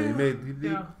that play.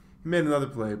 Yeah. He made another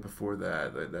play before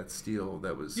that steal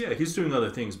that was... Yeah, he's doing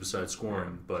other things besides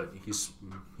scoring, but he's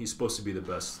supposed to be the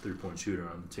best three-point shooter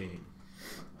on the team.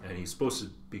 And he's supposed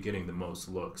to be getting the most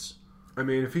looks. I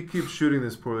mean, if he keeps shooting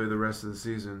this poorly the rest of the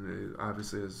season,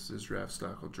 obviously his draft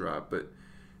stock will drop, but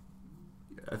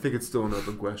I think it's still an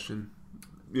open question.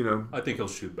 You know, I think he'll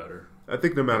shoot better. I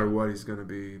think no matter what, he's going to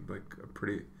be like a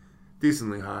pretty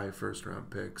decently high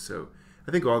first-round pick. So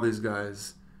I think all these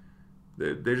guys...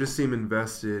 They just seem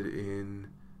invested in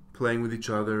playing with each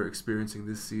other, experiencing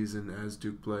this season as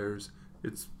Duke players.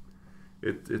 It's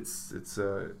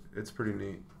pretty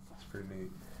neat. It's pretty neat.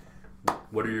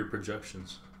 What are your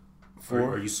projections?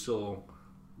 Are you still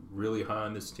really high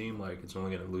on this team? Like it's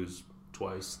only going to lose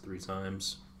twice, 3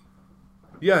 times?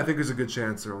 Yeah, I think there's a good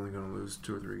chance they're only going to lose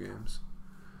 2 or 3 games.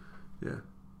 Yeah,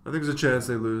 I think there's a chance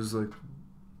they lose like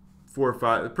 4 or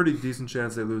 5, a pretty decent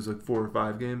chance they lose like 4 or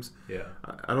 5 games. Yeah.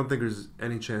 I don't think there's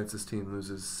any chance this team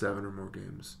loses 7 or more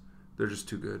games. They're just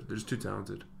too good. They're just too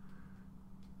talented.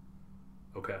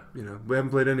 Okay. You know, we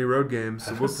haven't played any road games,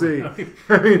 so we'll see.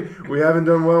 I mean, we haven't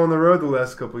done well on the road the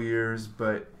last couple of years,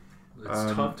 but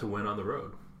it's tough to win on the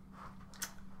road.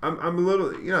 I'm a little,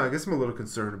 I guess I'm a little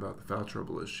concerned about the foul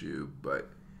trouble issue, but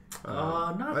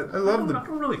I don't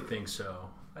really think so.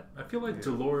 I feel like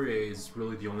Delorier is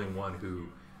really the only one who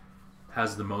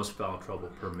has the most foul trouble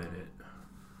per minute.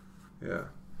 Yeah.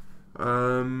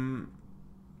 Are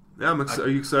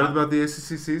you excited about the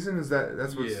ACC season?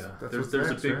 That's what's there's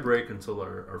next, a big break until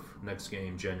our next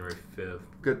game, January 5th.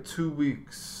 Got 2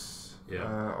 weeks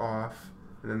off,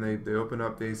 and then they open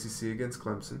up the ACC against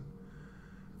Clemson.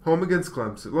 Home against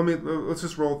Clemson. Let's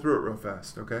just roll through it real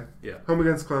fast, okay? Yeah. Home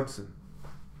against Clemson.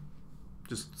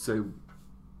 Just say.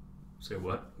 Say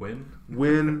what? Win?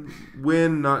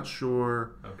 Win, not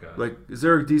sure. Okay. Like, is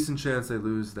there a decent chance they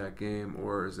lose that game,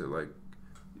 or is it, like,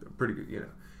 pretty good,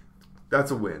 That's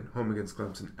a win, home against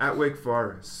Clemson. At Wake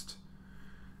Forest,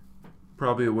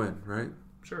 probably a win, right?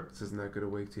 Sure. This isn't that good a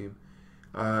Wake team.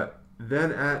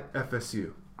 Then at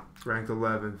FSU, ranked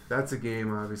 11th. That's a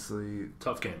game, obviously.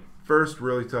 Tough game. First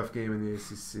really tough game in the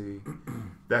ACC.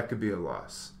 That could be a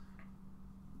loss.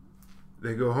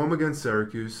 They go home against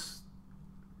Syracuse,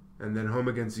 and then home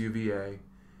against UVA.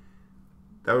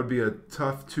 That would be a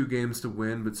tough 2 games to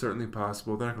win, but certainly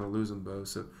possible. They're not going to lose them both,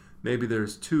 so maybe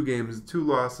there's 2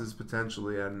 losses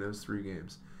potentially out in those 3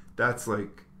 games. That's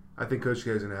like, I think Coach K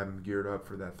is going to have them geared up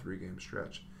for that 3-game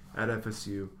stretch. At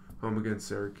FSU, home against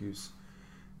Syracuse,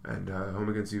 and home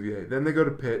against UVA. Then they go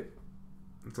to Pitt.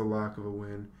 It's a lock of a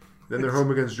win. Then they're home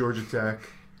against Georgia Tech.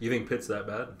 You think Pitt's that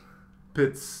bad?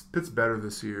 Pitt's better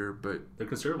this year, but... They're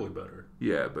considerably better.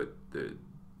 Yeah, but...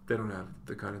 They don't have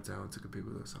the kind of talent to compete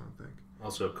with us, I don't think.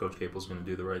 Also, Coach Capel's going to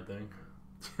do the right thing.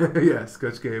 Yes,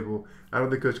 Coach Capel. I don't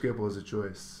think Coach Capel has a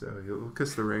choice, so he'll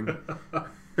kiss the ring.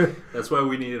 That's why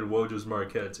we needed Wojciech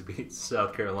Marquette to beat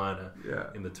South Carolina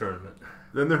in the tournament.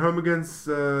 Then they're home against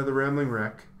the Rambling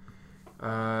Wreck.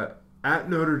 At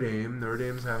Notre Dame. Notre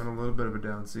Dame's having a little bit of a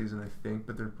down season, I think,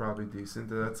 but they're probably decent.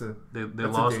 They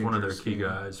lost one of their key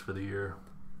guys for the year.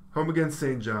 Home against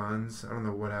St. John's. I don't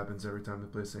know what happens every time they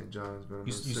play St. John's, but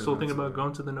you still think about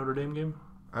going to the Notre Dame game?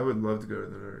 I would love to go to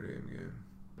the Notre Dame game.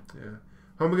 Yeah.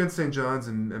 Home against St. John's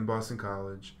and Boston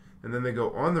College. And then they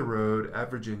go on the road at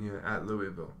Virginia, at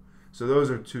Louisville. So those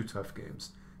are 2 tough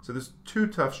games. So there's 2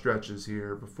 tough stretches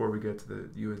here before we get to the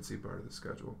UNC part of the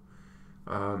schedule.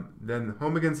 Then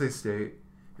home against NC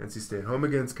State. Home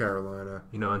against Carolina.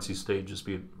 NC State just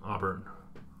beat Auburn.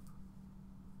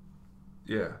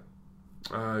 Yeah.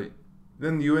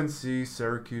 Then UNC,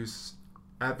 Syracuse,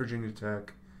 at Virginia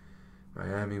Tech,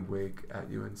 Miami, Wake, at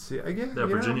UNC. Again,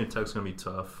 Virginia Tech's gonna be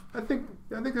tough. I think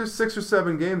there's 6 or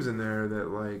 7 games in there that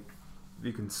like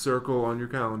you can circle on your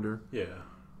calendar. Yeah.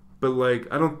 But like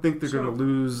I don't think they're gonna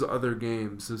lose other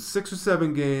games. So 6 or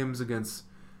 7 games against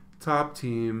top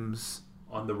teams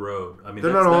on the road. I mean,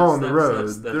 they're not all on the road.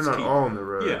 They're not all on the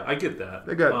road. Yeah, I get that.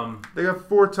 They got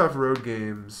 4 tough road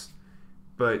games,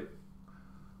 but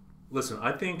listen,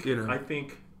 I think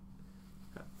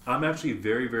I'm actually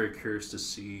very, very curious to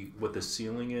see what the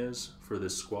ceiling is for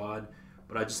this squad.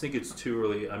 But I just think it's too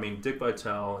early. I mean, Dick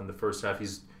Vitale in the first half,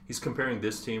 he's comparing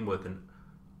this team with an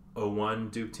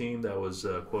 0-1 Duke team that was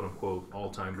a quote-unquote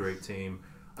all-time great team.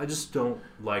 I just don't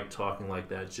like talking like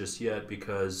that just yet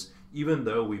because even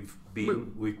though we've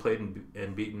played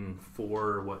and beaten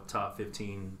 4 top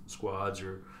 15 squads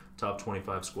or top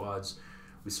 25 squads,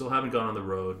 we still haven't gone on the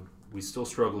road. We still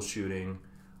struggle shooting.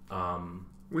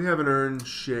 We haven't earned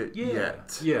shit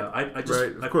yet. Yeah, I just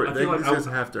right. Of course, I feel like these guys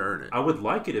have to earn it. I would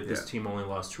like it if this team only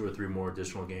lost 2 or 3 more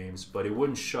additional games, but it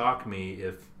wouldn't shock me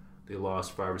if they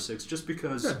lost 5 or 6, just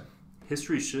because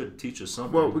history should teach us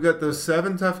something. Well, we got those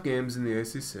 7 tough games in the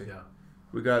ACC. Yeah.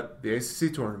 We got the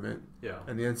ACC tournament. Yeah.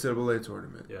 And the NCAA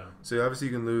tournament. Yeah. So obviously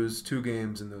you can lose 2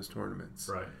 games in those tournaments.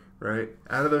 Right. Right.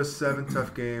 Out of those 7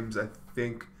 tough games, I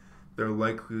think they're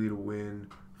likely to win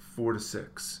 4 to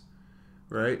 6.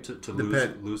 Right? To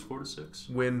lose 4 to 6?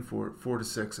 Win 4 to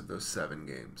 6 of those 7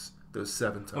 games. Those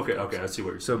 7 tough games. Okay, I see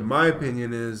what you're saying. So my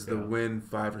opinion is they'll win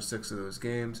 5 or 6 of those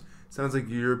games. Sounds like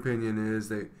your opinion is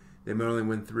they might only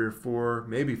win 3 or 4,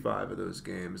 maybe 5 of those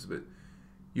games, but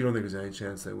you don't think there's any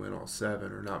chance they win all 7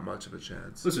 or not much of a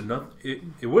chance. Listen,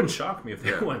 it wouldn't shock me if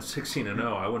they went 16-0.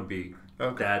 I wouldn't be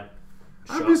that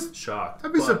shocked.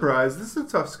 I'd be surprised. This is a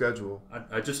tough schedule.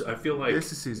 I feel like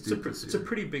it's a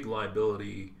pretty big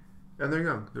liability. And they're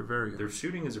young. They're very young. Their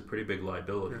shooting is a pretty big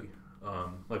liability. Yeah.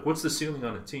 What's the ceiling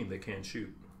on a team that can't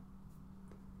shoot?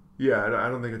 Yeah, I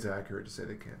don't think it's accurate to say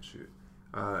they can't shoot.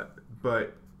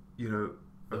 But, the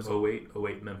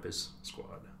 08 Memphis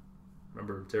squad.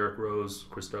 Remember Derrick Rose,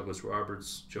 Chris Douglas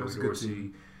Roberts, Joey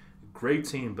Dorsey. Great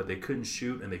team, but they couldn't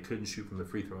shoot, and they couldn't shoot from the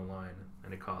free throw line,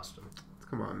 and it cost them.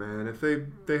 Come on, man. If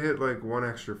they hit like 1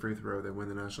 extra free throw, they win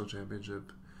the national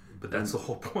championship. But that's the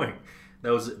whole point.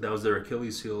 That was their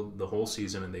Achilles heel the whole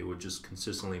season, and they would just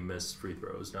consistently miss free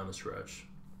throws down the stretch.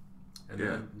 And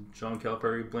then John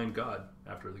Calipari blamed God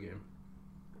after the game.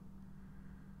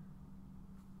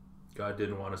 God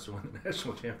didn't want us to win the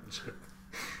national championship.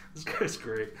 This guy's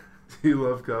great. You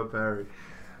love Calipari.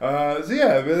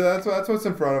 That's what's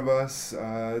in front of us.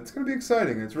 It's going to be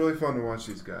exciting. It's really fun to watch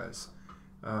these guys.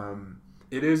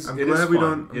 It is. I'm glad we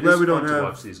don't have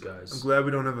watch these guys. I'm glad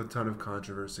we don't have a ton of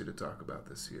controversy to talk about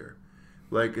this year.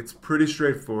 Like, it's pretty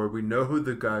straightforward. We know who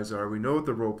the guys are. We know what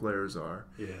the role players are.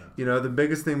 Yeah. The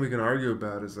biggest thing we can argue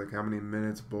about is like how many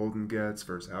minutes Bolden gets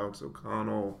versus Alex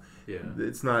O'Connell. Yeah.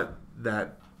 It's not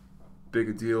that big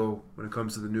a deal when it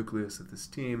comes to the nucleus of this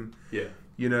team. Yeah.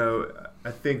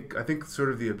 I think sort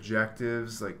of the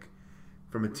objectives, like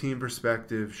from a team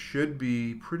perspective, should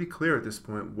be pretty clear at this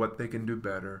point. What they can do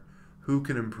better, who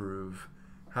can improve,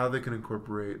 how they can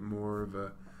incorporate more of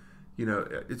a,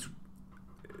 it's.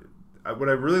 What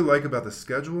I really like about the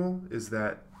schedule is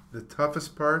that the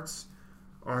toughest parts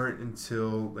aren't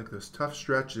until, like, those tough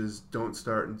stretches don't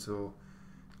start until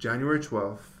January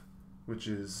 12th, which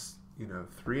is,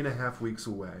 3.5 weeks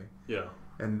away. Yeah.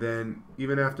 And then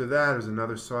even after that, there's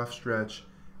another soft stretch.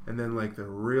 And then, like, the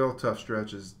real tough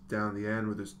stretch is down the end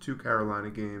where there's 2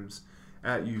 Carolina games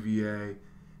at UVA.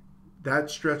 That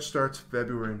stretch starts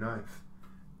February 9th.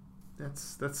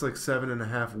 That's like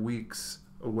 7.5 weeks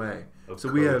away. So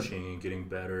we have getting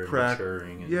better and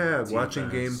maturing. And watching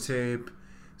game tape.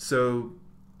 So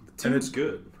the team's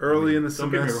good. Early in the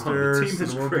semester, the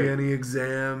there won't be any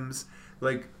exams.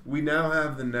 Like, we now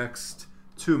have the next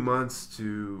 2 months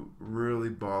to really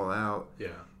ball out. Yeah.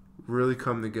 Really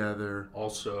come together.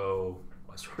 Also,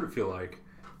 I sort of feel like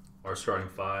our starting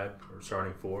 5 or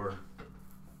starting 4,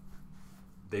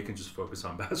 they can just focus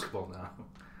on basketball now.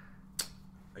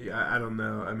 Yeah, I don't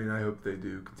know. I mean, I hope they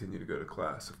do continue to go to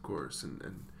class, of course,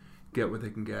 and get what they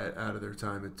can get out of their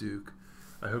time at Duke.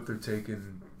 I hope they're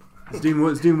taking... Does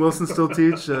Dean Wilson still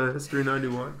teach History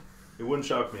 91? It wouldn't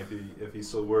shock me if he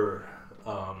still were.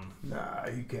 Nah,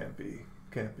 he can't be.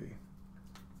 Can't be.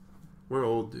 We're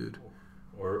old, dude.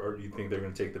 Or do you think they're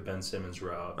going to take the Ben Simmons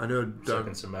route? I know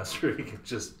second semester, he can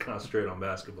just concentrate on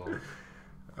basketball.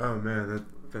 Oh, man,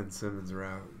 that Ben Simmons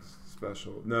route is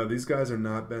special. No, these guys are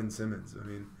not Ben Simmons. I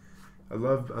mean, I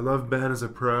love Ben as a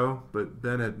pro, but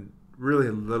Ben had really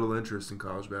little interest in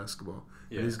college basketball.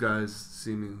 Yeah. And these guys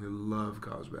seemingly love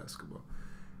college basketball.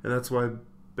 And that's why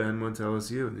Ben went to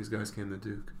LSU and these guys came to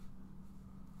Duke.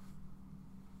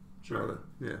 Sure.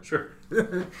 Yeah. Sure.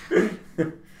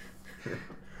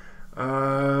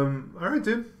 All right,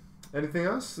 dude. Anything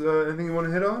else? Anything you want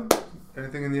to hit on?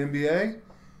 Anything in the NBA?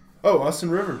 Oh, Austin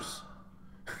Rivers.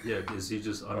 Yeah, is he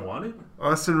just unwanted?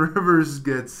 Austin Rivers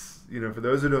gets, for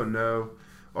those who don't know,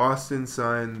 Austin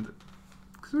signed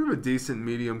sort of a decent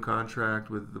medium contract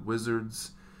with the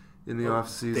Wizards in the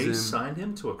offseason. They signed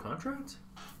him to a contract?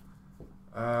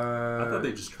 I thought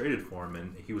they just traded for him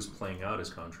and he was playing out his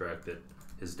contract that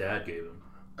his dad gave him.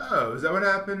 Oh, is that what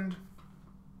happened?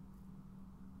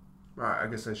 I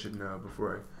guess I should know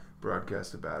before I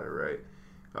broadcast about it, right?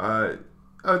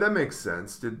 That makes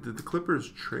sense. Did the Clippers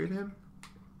trade him?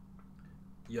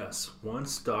 Yes.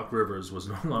 Once Doc Rivers was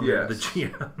no longer the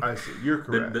GM. I see. You're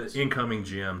correct. The incoming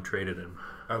GM traded him.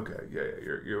 Okay. Yeah.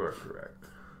 You are correct.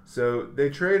 So they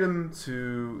trade him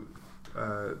to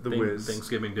the Wiz.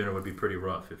 Thanksgiving dinner would be pretty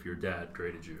rough if your dad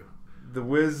traded you. The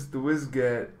Wiz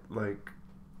get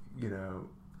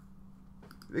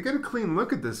they get a clean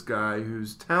look at this guy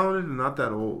who's talented and not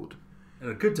that old. And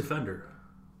a good defender.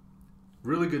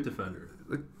 Really good defender.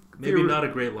 Maybe not a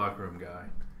great locker room guy.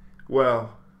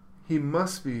 Well, he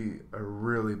must be a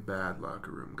really bad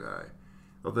locker room guy.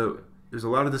 Although there's a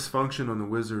lot of dysfunction on the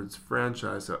Wizards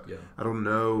franchise. I don't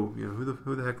know,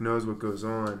 who the heck knows what goes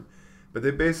on. But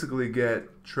they basically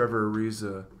get Trevor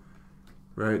Ariza,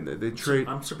 right? They trade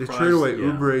away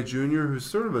Oubre Jr., who's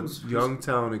sort of a young,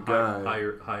 talented guy.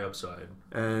 High upside.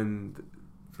 And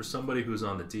for somebody who's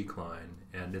on the decline,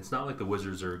 and it's not like the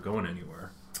Wizards are going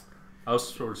anywhere. I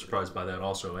was sort of surprised by that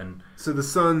also. And so the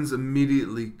Suns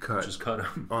immediately cut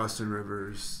him. Austin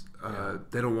Rivers.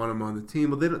 They don't want him on the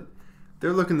team. Well,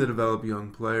 they're looking to develop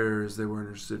young players. They weren't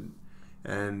interested.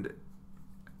 And,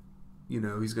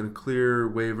 he's going to clear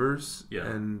waivers. Yeah.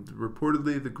 And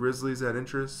reportedly the Grizzlies had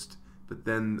interest, but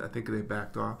then I think they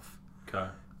backed off. Okay.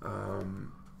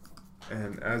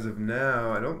 And as of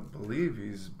now, I don't believe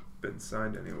he's been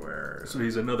signed anywhere. So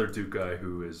he's another Duke guy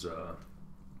who is,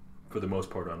 for the most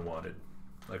part, unwanted.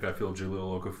 Like I feel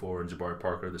Jahlil Okafor and Jabari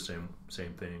Parker are the same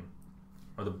thing.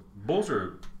 The Bulls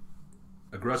are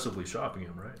aggressively shopping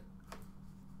him, right?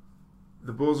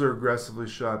 The Bulls are aggressively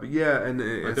shopping. Yeah, and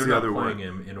it's they're the not other playing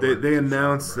one. him They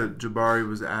announced that Jabari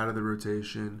was out of the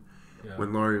rotation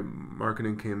when Lauri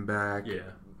Markkanen came back. Yeah.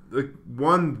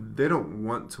 They don't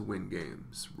want to win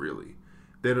games, really.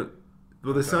 They don't.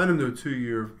 Well, they signed him to a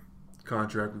 2-year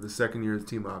contract with the second year of the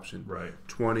team option. Right.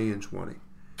 20 and 20.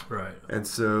 Right. And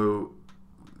so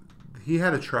he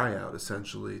had a tryout,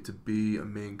 essentially, to be a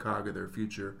main cog of their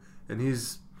future. And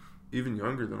he's even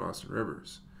younger than Austin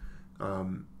Rivers.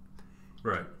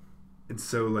 Right. And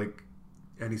so,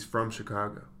 and he's from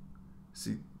Chicago.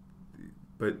 See,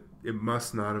 but it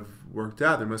must not have worked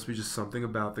out. There must be just something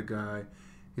about the guy.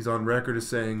 He's on record as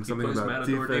saying something about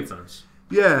defense.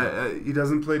 Yeah, he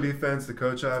doesn't play defense. The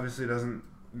coach obviously doesn't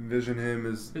envision him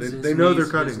as... They know they're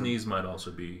cutting him. His knees might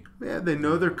also be... Yeah, they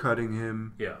know they're cutting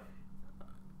him. Yeah.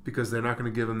 Because they're not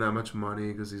going to give him that much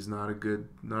money because he's not a good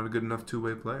enough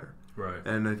two-way player. Right.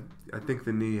 And I think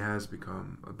the knee has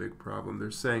become a big problem. They're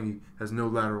saying he has no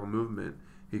lateral movement.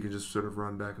 He can just sort of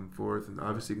run back and forth, and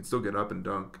obviously he can still get up and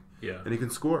dunk. Yeah. And he can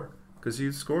score because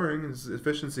he's scoring. His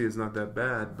efficiency is not that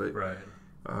bad, but right.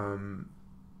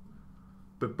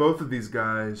 But both of these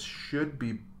guys should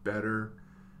be better,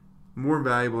 more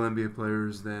valuable NBA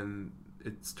players than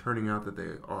it's turning out that they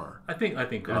are. I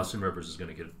think Austin Rivers is going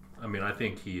to get. I mean, I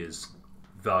think he is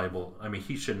valuable. I mean,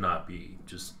 he should not be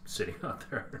just sitting out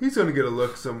there. He's going to get a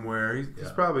look somewhere.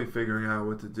 He's probably figuring out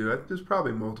what to do. There's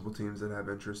probably multiple teams that have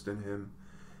interest in him.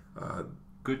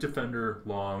 Good defender,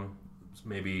 long,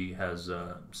 maybe has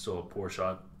still a poor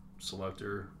shot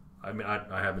selector. I mean,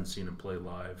 I haven't seen him play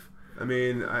live. I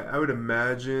mean, I would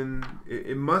imagine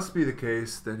it must be the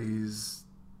case that he's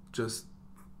just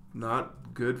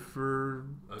not good for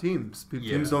teams.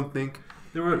 Teams don't think...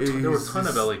 There were a ton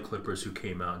of LA Clippers who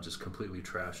came out and just completely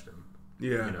trashed him.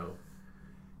 Yeah.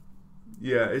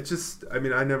 Yeah, it's just... I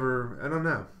mean, I don't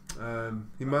know.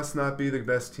 He must not be the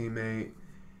best teammate.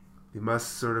 He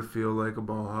must sort of feel like a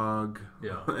ball hog.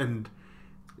 Yeah. And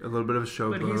a little bit of a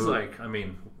showboat. But he's like... I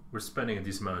mean... We're spending a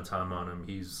decent amount of time on him.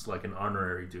 He's like an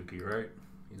honorary Dookie, right?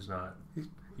 He's not.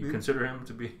 You consider him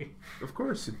to be? Of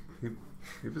course,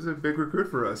 he was a big recruit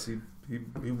for us. He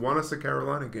won us a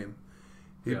Carolina game.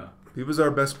 He was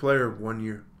our best player 1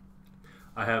 year.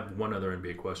 I have one other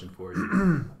NBA question for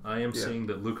you. I am seeing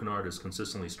that Luke Kennard is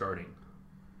consistently starting.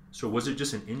 So was it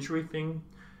just an injury thing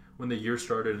when the year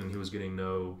started and he was getting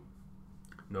no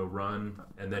run,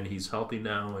 and then he's healthy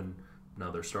now and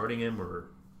now they're starting him, or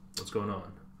what's going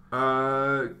on?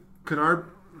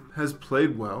 Kennard has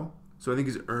played well, so I think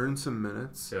he's earned some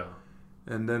minutes. Yeah.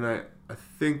 And then I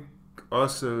think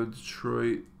also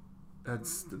Detroit I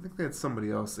think they had somebody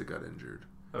else that got injured.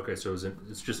 Okay, so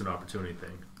it's just an opportunity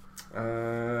thing.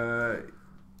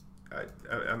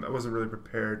 I wasn't really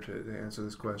prepared to answer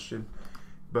this question,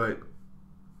 but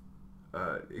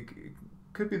it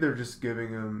could be they're just giving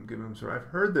him some. I've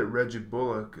heard that Reggie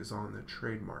Bullock is on the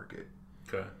trade market.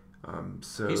 Okay.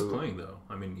 So he's playing though.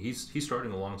 I mean, he's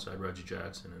starting alongside Reggie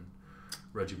Jackson and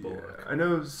Reggie Bullock. I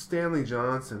know Stanley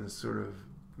Johnson is sort of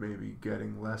maybe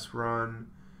getting less run.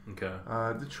 Okay.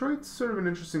 Detroit's sort of an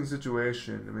interesting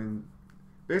situation. I mean,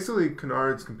 basically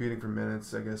Kennard's competing for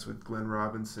minutes, I guess, with Glenn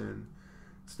Robinson,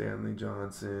 Stanley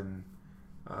Johnson.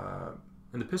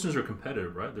 And the Pistons are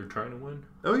competitive, right? They're trying to win?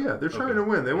 Oh, yeah. They're trying to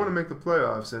win. They want to make the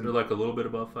playoffs. And they're like a little bit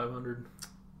above 500?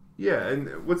 Yeah,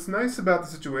 and what's nice about the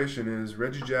situation is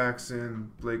Reggie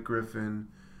Jackson, Blake Griffin,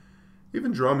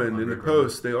 even Drummond in the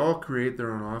post, they all create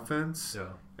their own offense.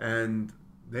 Yeah. And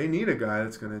they need a guy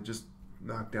that's going to just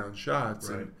knock down shots.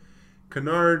 Right. And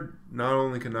Kennard not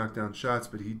only can knock down shots,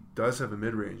 but he does have a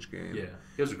mid-range game. Yeah,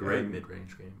 he has a great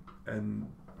mid-range game.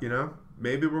 And,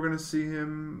 maybe we're going to see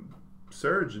him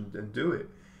surge and do it.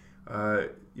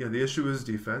 The issue is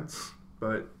defense,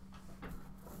 but,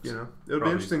 it'll be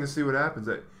interesting to see what happens.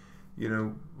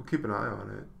 We'll keep an eye on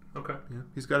it. Okay.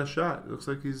 He's got a shot. It looks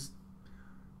like he's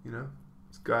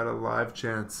got a live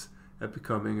chance at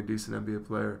becoming a decent NBA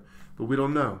player. But we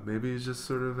don't know. Maybe he's just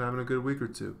sort of having a good week or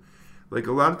two. Like,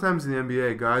 a lot of times in the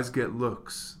NBA, guys get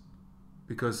looks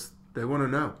because they want to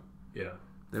know. Yeah.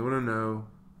 They want to know,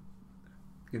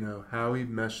 how he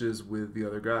meshes with the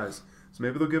other guys. So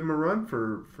maybe they'll give him a run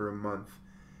for a month.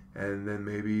 And then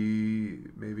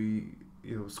maybe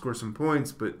score some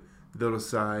points, but they'll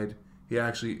decide he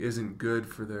actually isn't good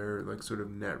for their, like, sort of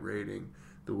net rating,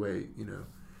 the way,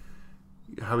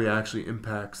 how he actually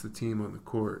impacts the team on the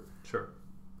court. Sure.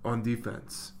 On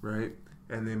defense, right?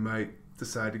 And they might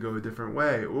decide to go a different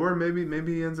way, or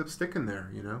maybe he ends up sticking there.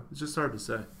 It's just hard to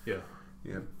say. Yeah.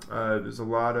 There's a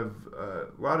lot of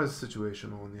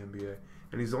situational in the NBA,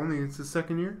 and it's his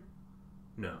second year.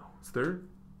 No. It's third.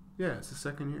 Yeah, it's his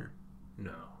second year.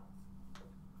 No.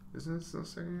 Isn't it still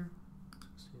second year?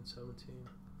 17.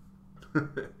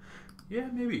 Yeah,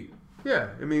 maybe. Yeah,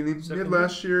 I mean he had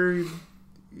last year. He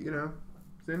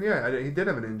did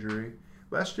have an injury.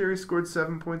 Last year he scored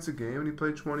 7 points a game and he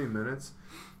played 20 minutes.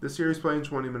 This year he's playing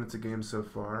 20 minutes a game so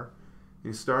far.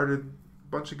 He started a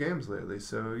bunch of games lately,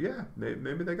 so yeah,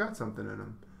 maybe they got something in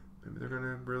him. Maybe they're going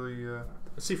to really...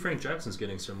 Let's see, Frank Jackson's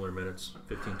getting similar minutes,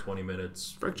 15, 20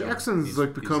 minutes. Frank Jackson's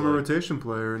become a rotation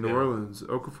player in New Orleans.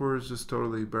 Okafor is just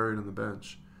totally buried on the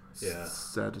bench. Yeah.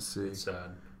 Sad to see. It's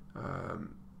sad.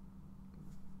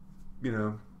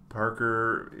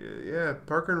 Parker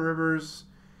and Rivers...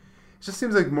 It just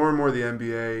seems like more and more the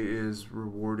NBA is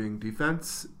rewarding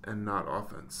defense and not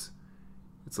offense.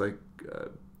 It's like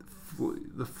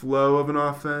the flow of an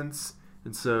offense.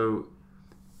 And so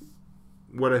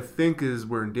what I think is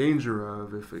we're in danger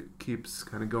of, if it keeps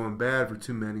kind of going bad for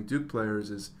too many Duke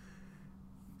players, is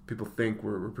people think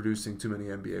we're producing too many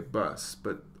NBA busts.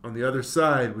 But on the other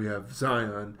side, we have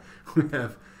Zion. We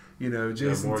have,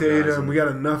 Jason Tatum. We got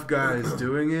enough guys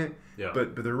doing it. Yeah.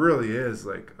 But there really is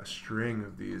like a string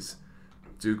of these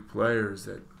Duke players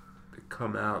that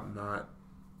come out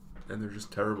and they're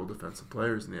just terrible defensive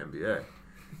players in the NBA.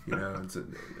 It's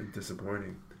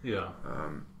disappointing. Yeah.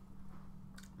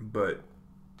 But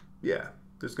yeah,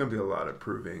 there's going to be a lot of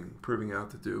proving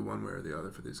out to do one way or the other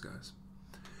for these guys.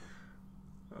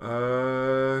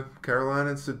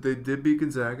 Carolina said they did beat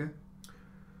Gonzaga,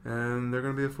 and they're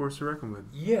going to be a force to reckon with.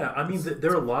 Yeah, I mean,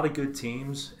 there are a lot of good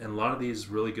teams, and a lot of these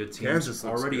really good teams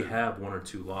already have one or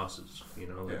two losses.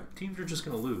 Teams are just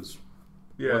going to lose.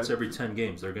 Yeah. Once every 10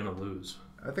 games, they're going to lose.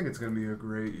 I think it's going to be a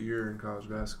great year in college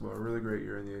basketball, a really great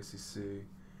year in the ACC.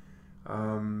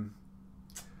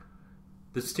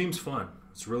 This team's fun.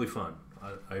 It's really fun.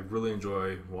 I really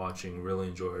enjoy watching, really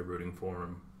enjoy rooting for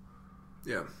them.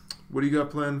 Yeah. What do you got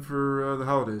planned for the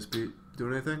holidays, Pete?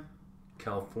 Doing anything?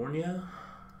 California?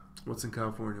 What's in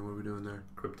California? What are we doing there?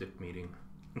 Cryptic meeting.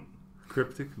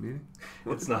 Cryptic meeting?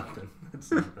 It's nothing.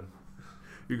 It's nothing.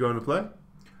 You going to play?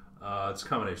 It's a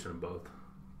combination of both.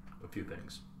 A few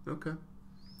things. Okay.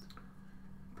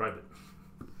 Private.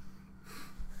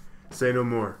 Say no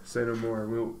more. Say no more.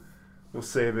 We'll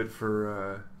save it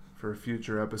for a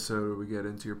future episode where we get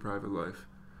into your private life.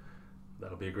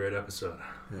 That'll be a great episode.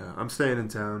 Yeah, I'm staying in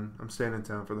town. I'm staying in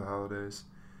town for the holidays,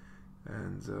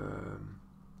 and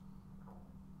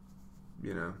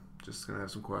just gonna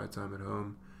have some quiet time at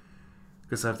home.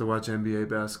 Guess I have to watch NBA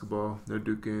basketball. No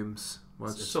Duke games.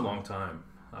 It's a long time.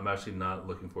 I'm actually not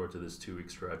looking forward to this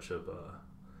 2-week stretch of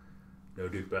no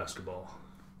Duke basketball.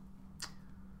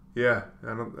 Yeah,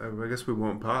 I guess we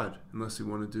won't pod unless you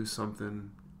want to do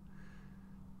something.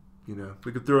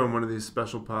 We could throw in one of these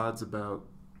special pods about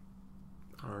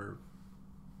our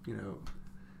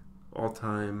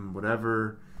all-time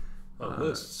whatever.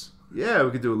 Lists. Yeah,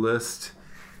 we could do a list.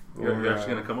 You're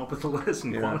actually going to come up with a list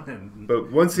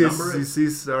but once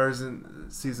the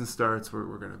season starts,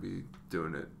 we're going to be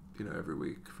doing it, every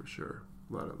week for sure.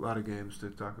 A lot of games to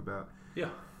talk about. Yeah.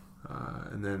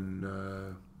 And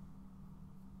then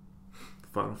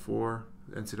Final Four,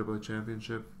 NCAA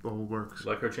championship, the whole works.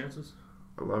 Like our chances?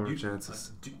 I love our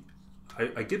chances.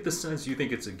 I get the sense you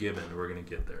think it's a given we're going to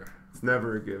get there. It's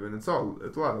never a given. It's a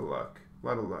lot of luck. A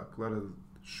lot of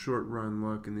short run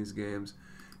luck in these games.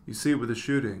 You see it with the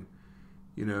shooting.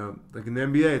 Like in the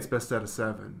NBA, it's best out of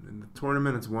 7. In the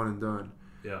tournament, it's one and done.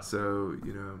 Yeah. So,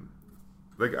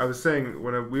 like I was saying,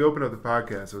 when we opened up the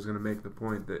podcast, I was going to make the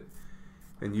point that,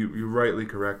 and you rightly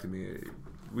corrected me,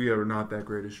 we are not that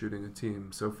great at shooting a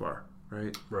team so far,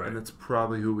 right? Right. And that's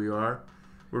probably who we are.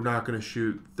 We're not going to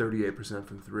shoot 38%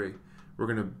 from 3. We're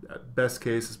going to, best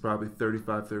case is probably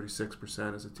 35,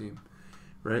 36% as a team,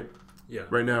 right? Yeah.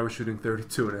 Right now we're shooting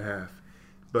 32.5.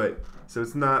 But, so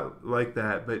it's not like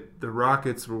that. But the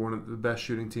Rockets were one of the best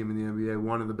shooting team in the NBA,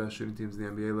 one of the best shooting teams in the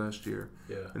NBA last year.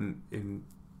 Yeah. And in,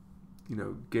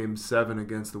 Game 7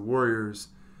 against the Warriors,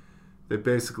 they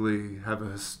basically have a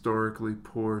historically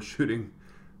poor shooting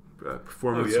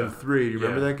performance from 3. Do you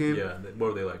remember that game? Yeah.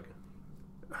 What were they like?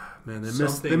 Man,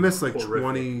 they missed like horrific.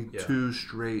 22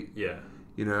 straight. Yeah.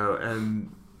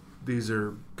 And these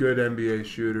are good NBA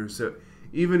shooters. So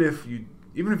even if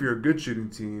you're a good shooting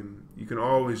team, you can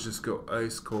always just go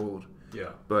ice cold. Yeah.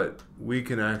 But we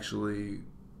can actually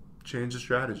change the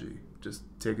strategy. Just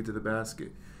take it to the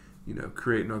basket.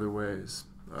 Create in other ways.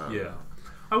 Yeah.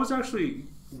 I was actually,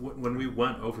 when we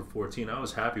went over 14, I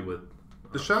was happy with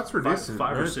the shots were decent.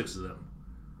 5 right? or 6 of them.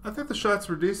 I thought the shots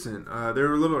were decent. They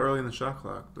were a little early in the shot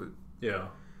clock, but yeah.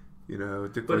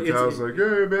 Dick Vitale's like,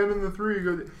 "Hey, abandon the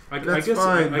 3." That's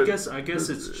fine. I guess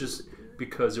it's just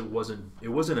because it wasn't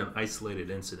an isolated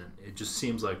incident. It just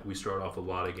seems like we start off a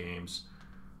lot of games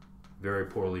very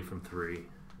poorly from 3,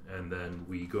 and then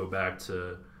we go back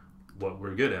to what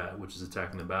we're good at, which is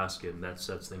attacking the basket, and that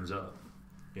sets things up.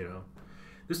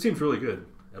 This team's really good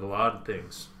at a lot of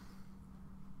things.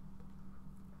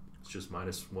 It's just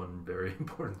minus one very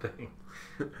important thing.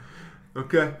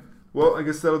 Okay. Well, I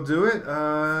guess that'll do it.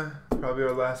 Probably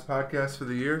our last podcast for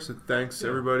the year. So thanks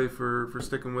everybody for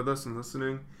sticking with us and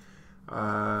listening.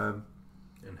 And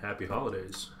happy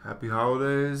holidays. Happy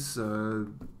holidays.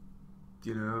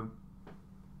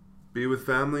 Be with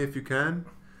family if you can.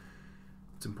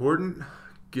 It's important.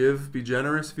 Be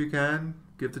generous if you can.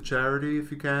 Give to charity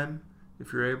if you can,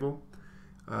 if you're able.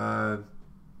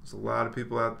 There's a lot of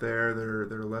people out there that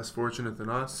are less fortunate than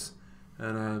us,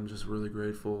 and I'm just really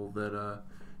grateful that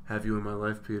have you in my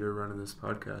life, Peter, running this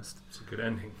podcast. It's a good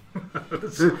ending.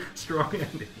 It's a strong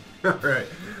ending. All right.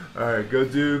 Go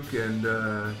Duke, and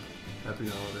happy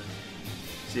holidays.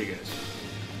 See you guys.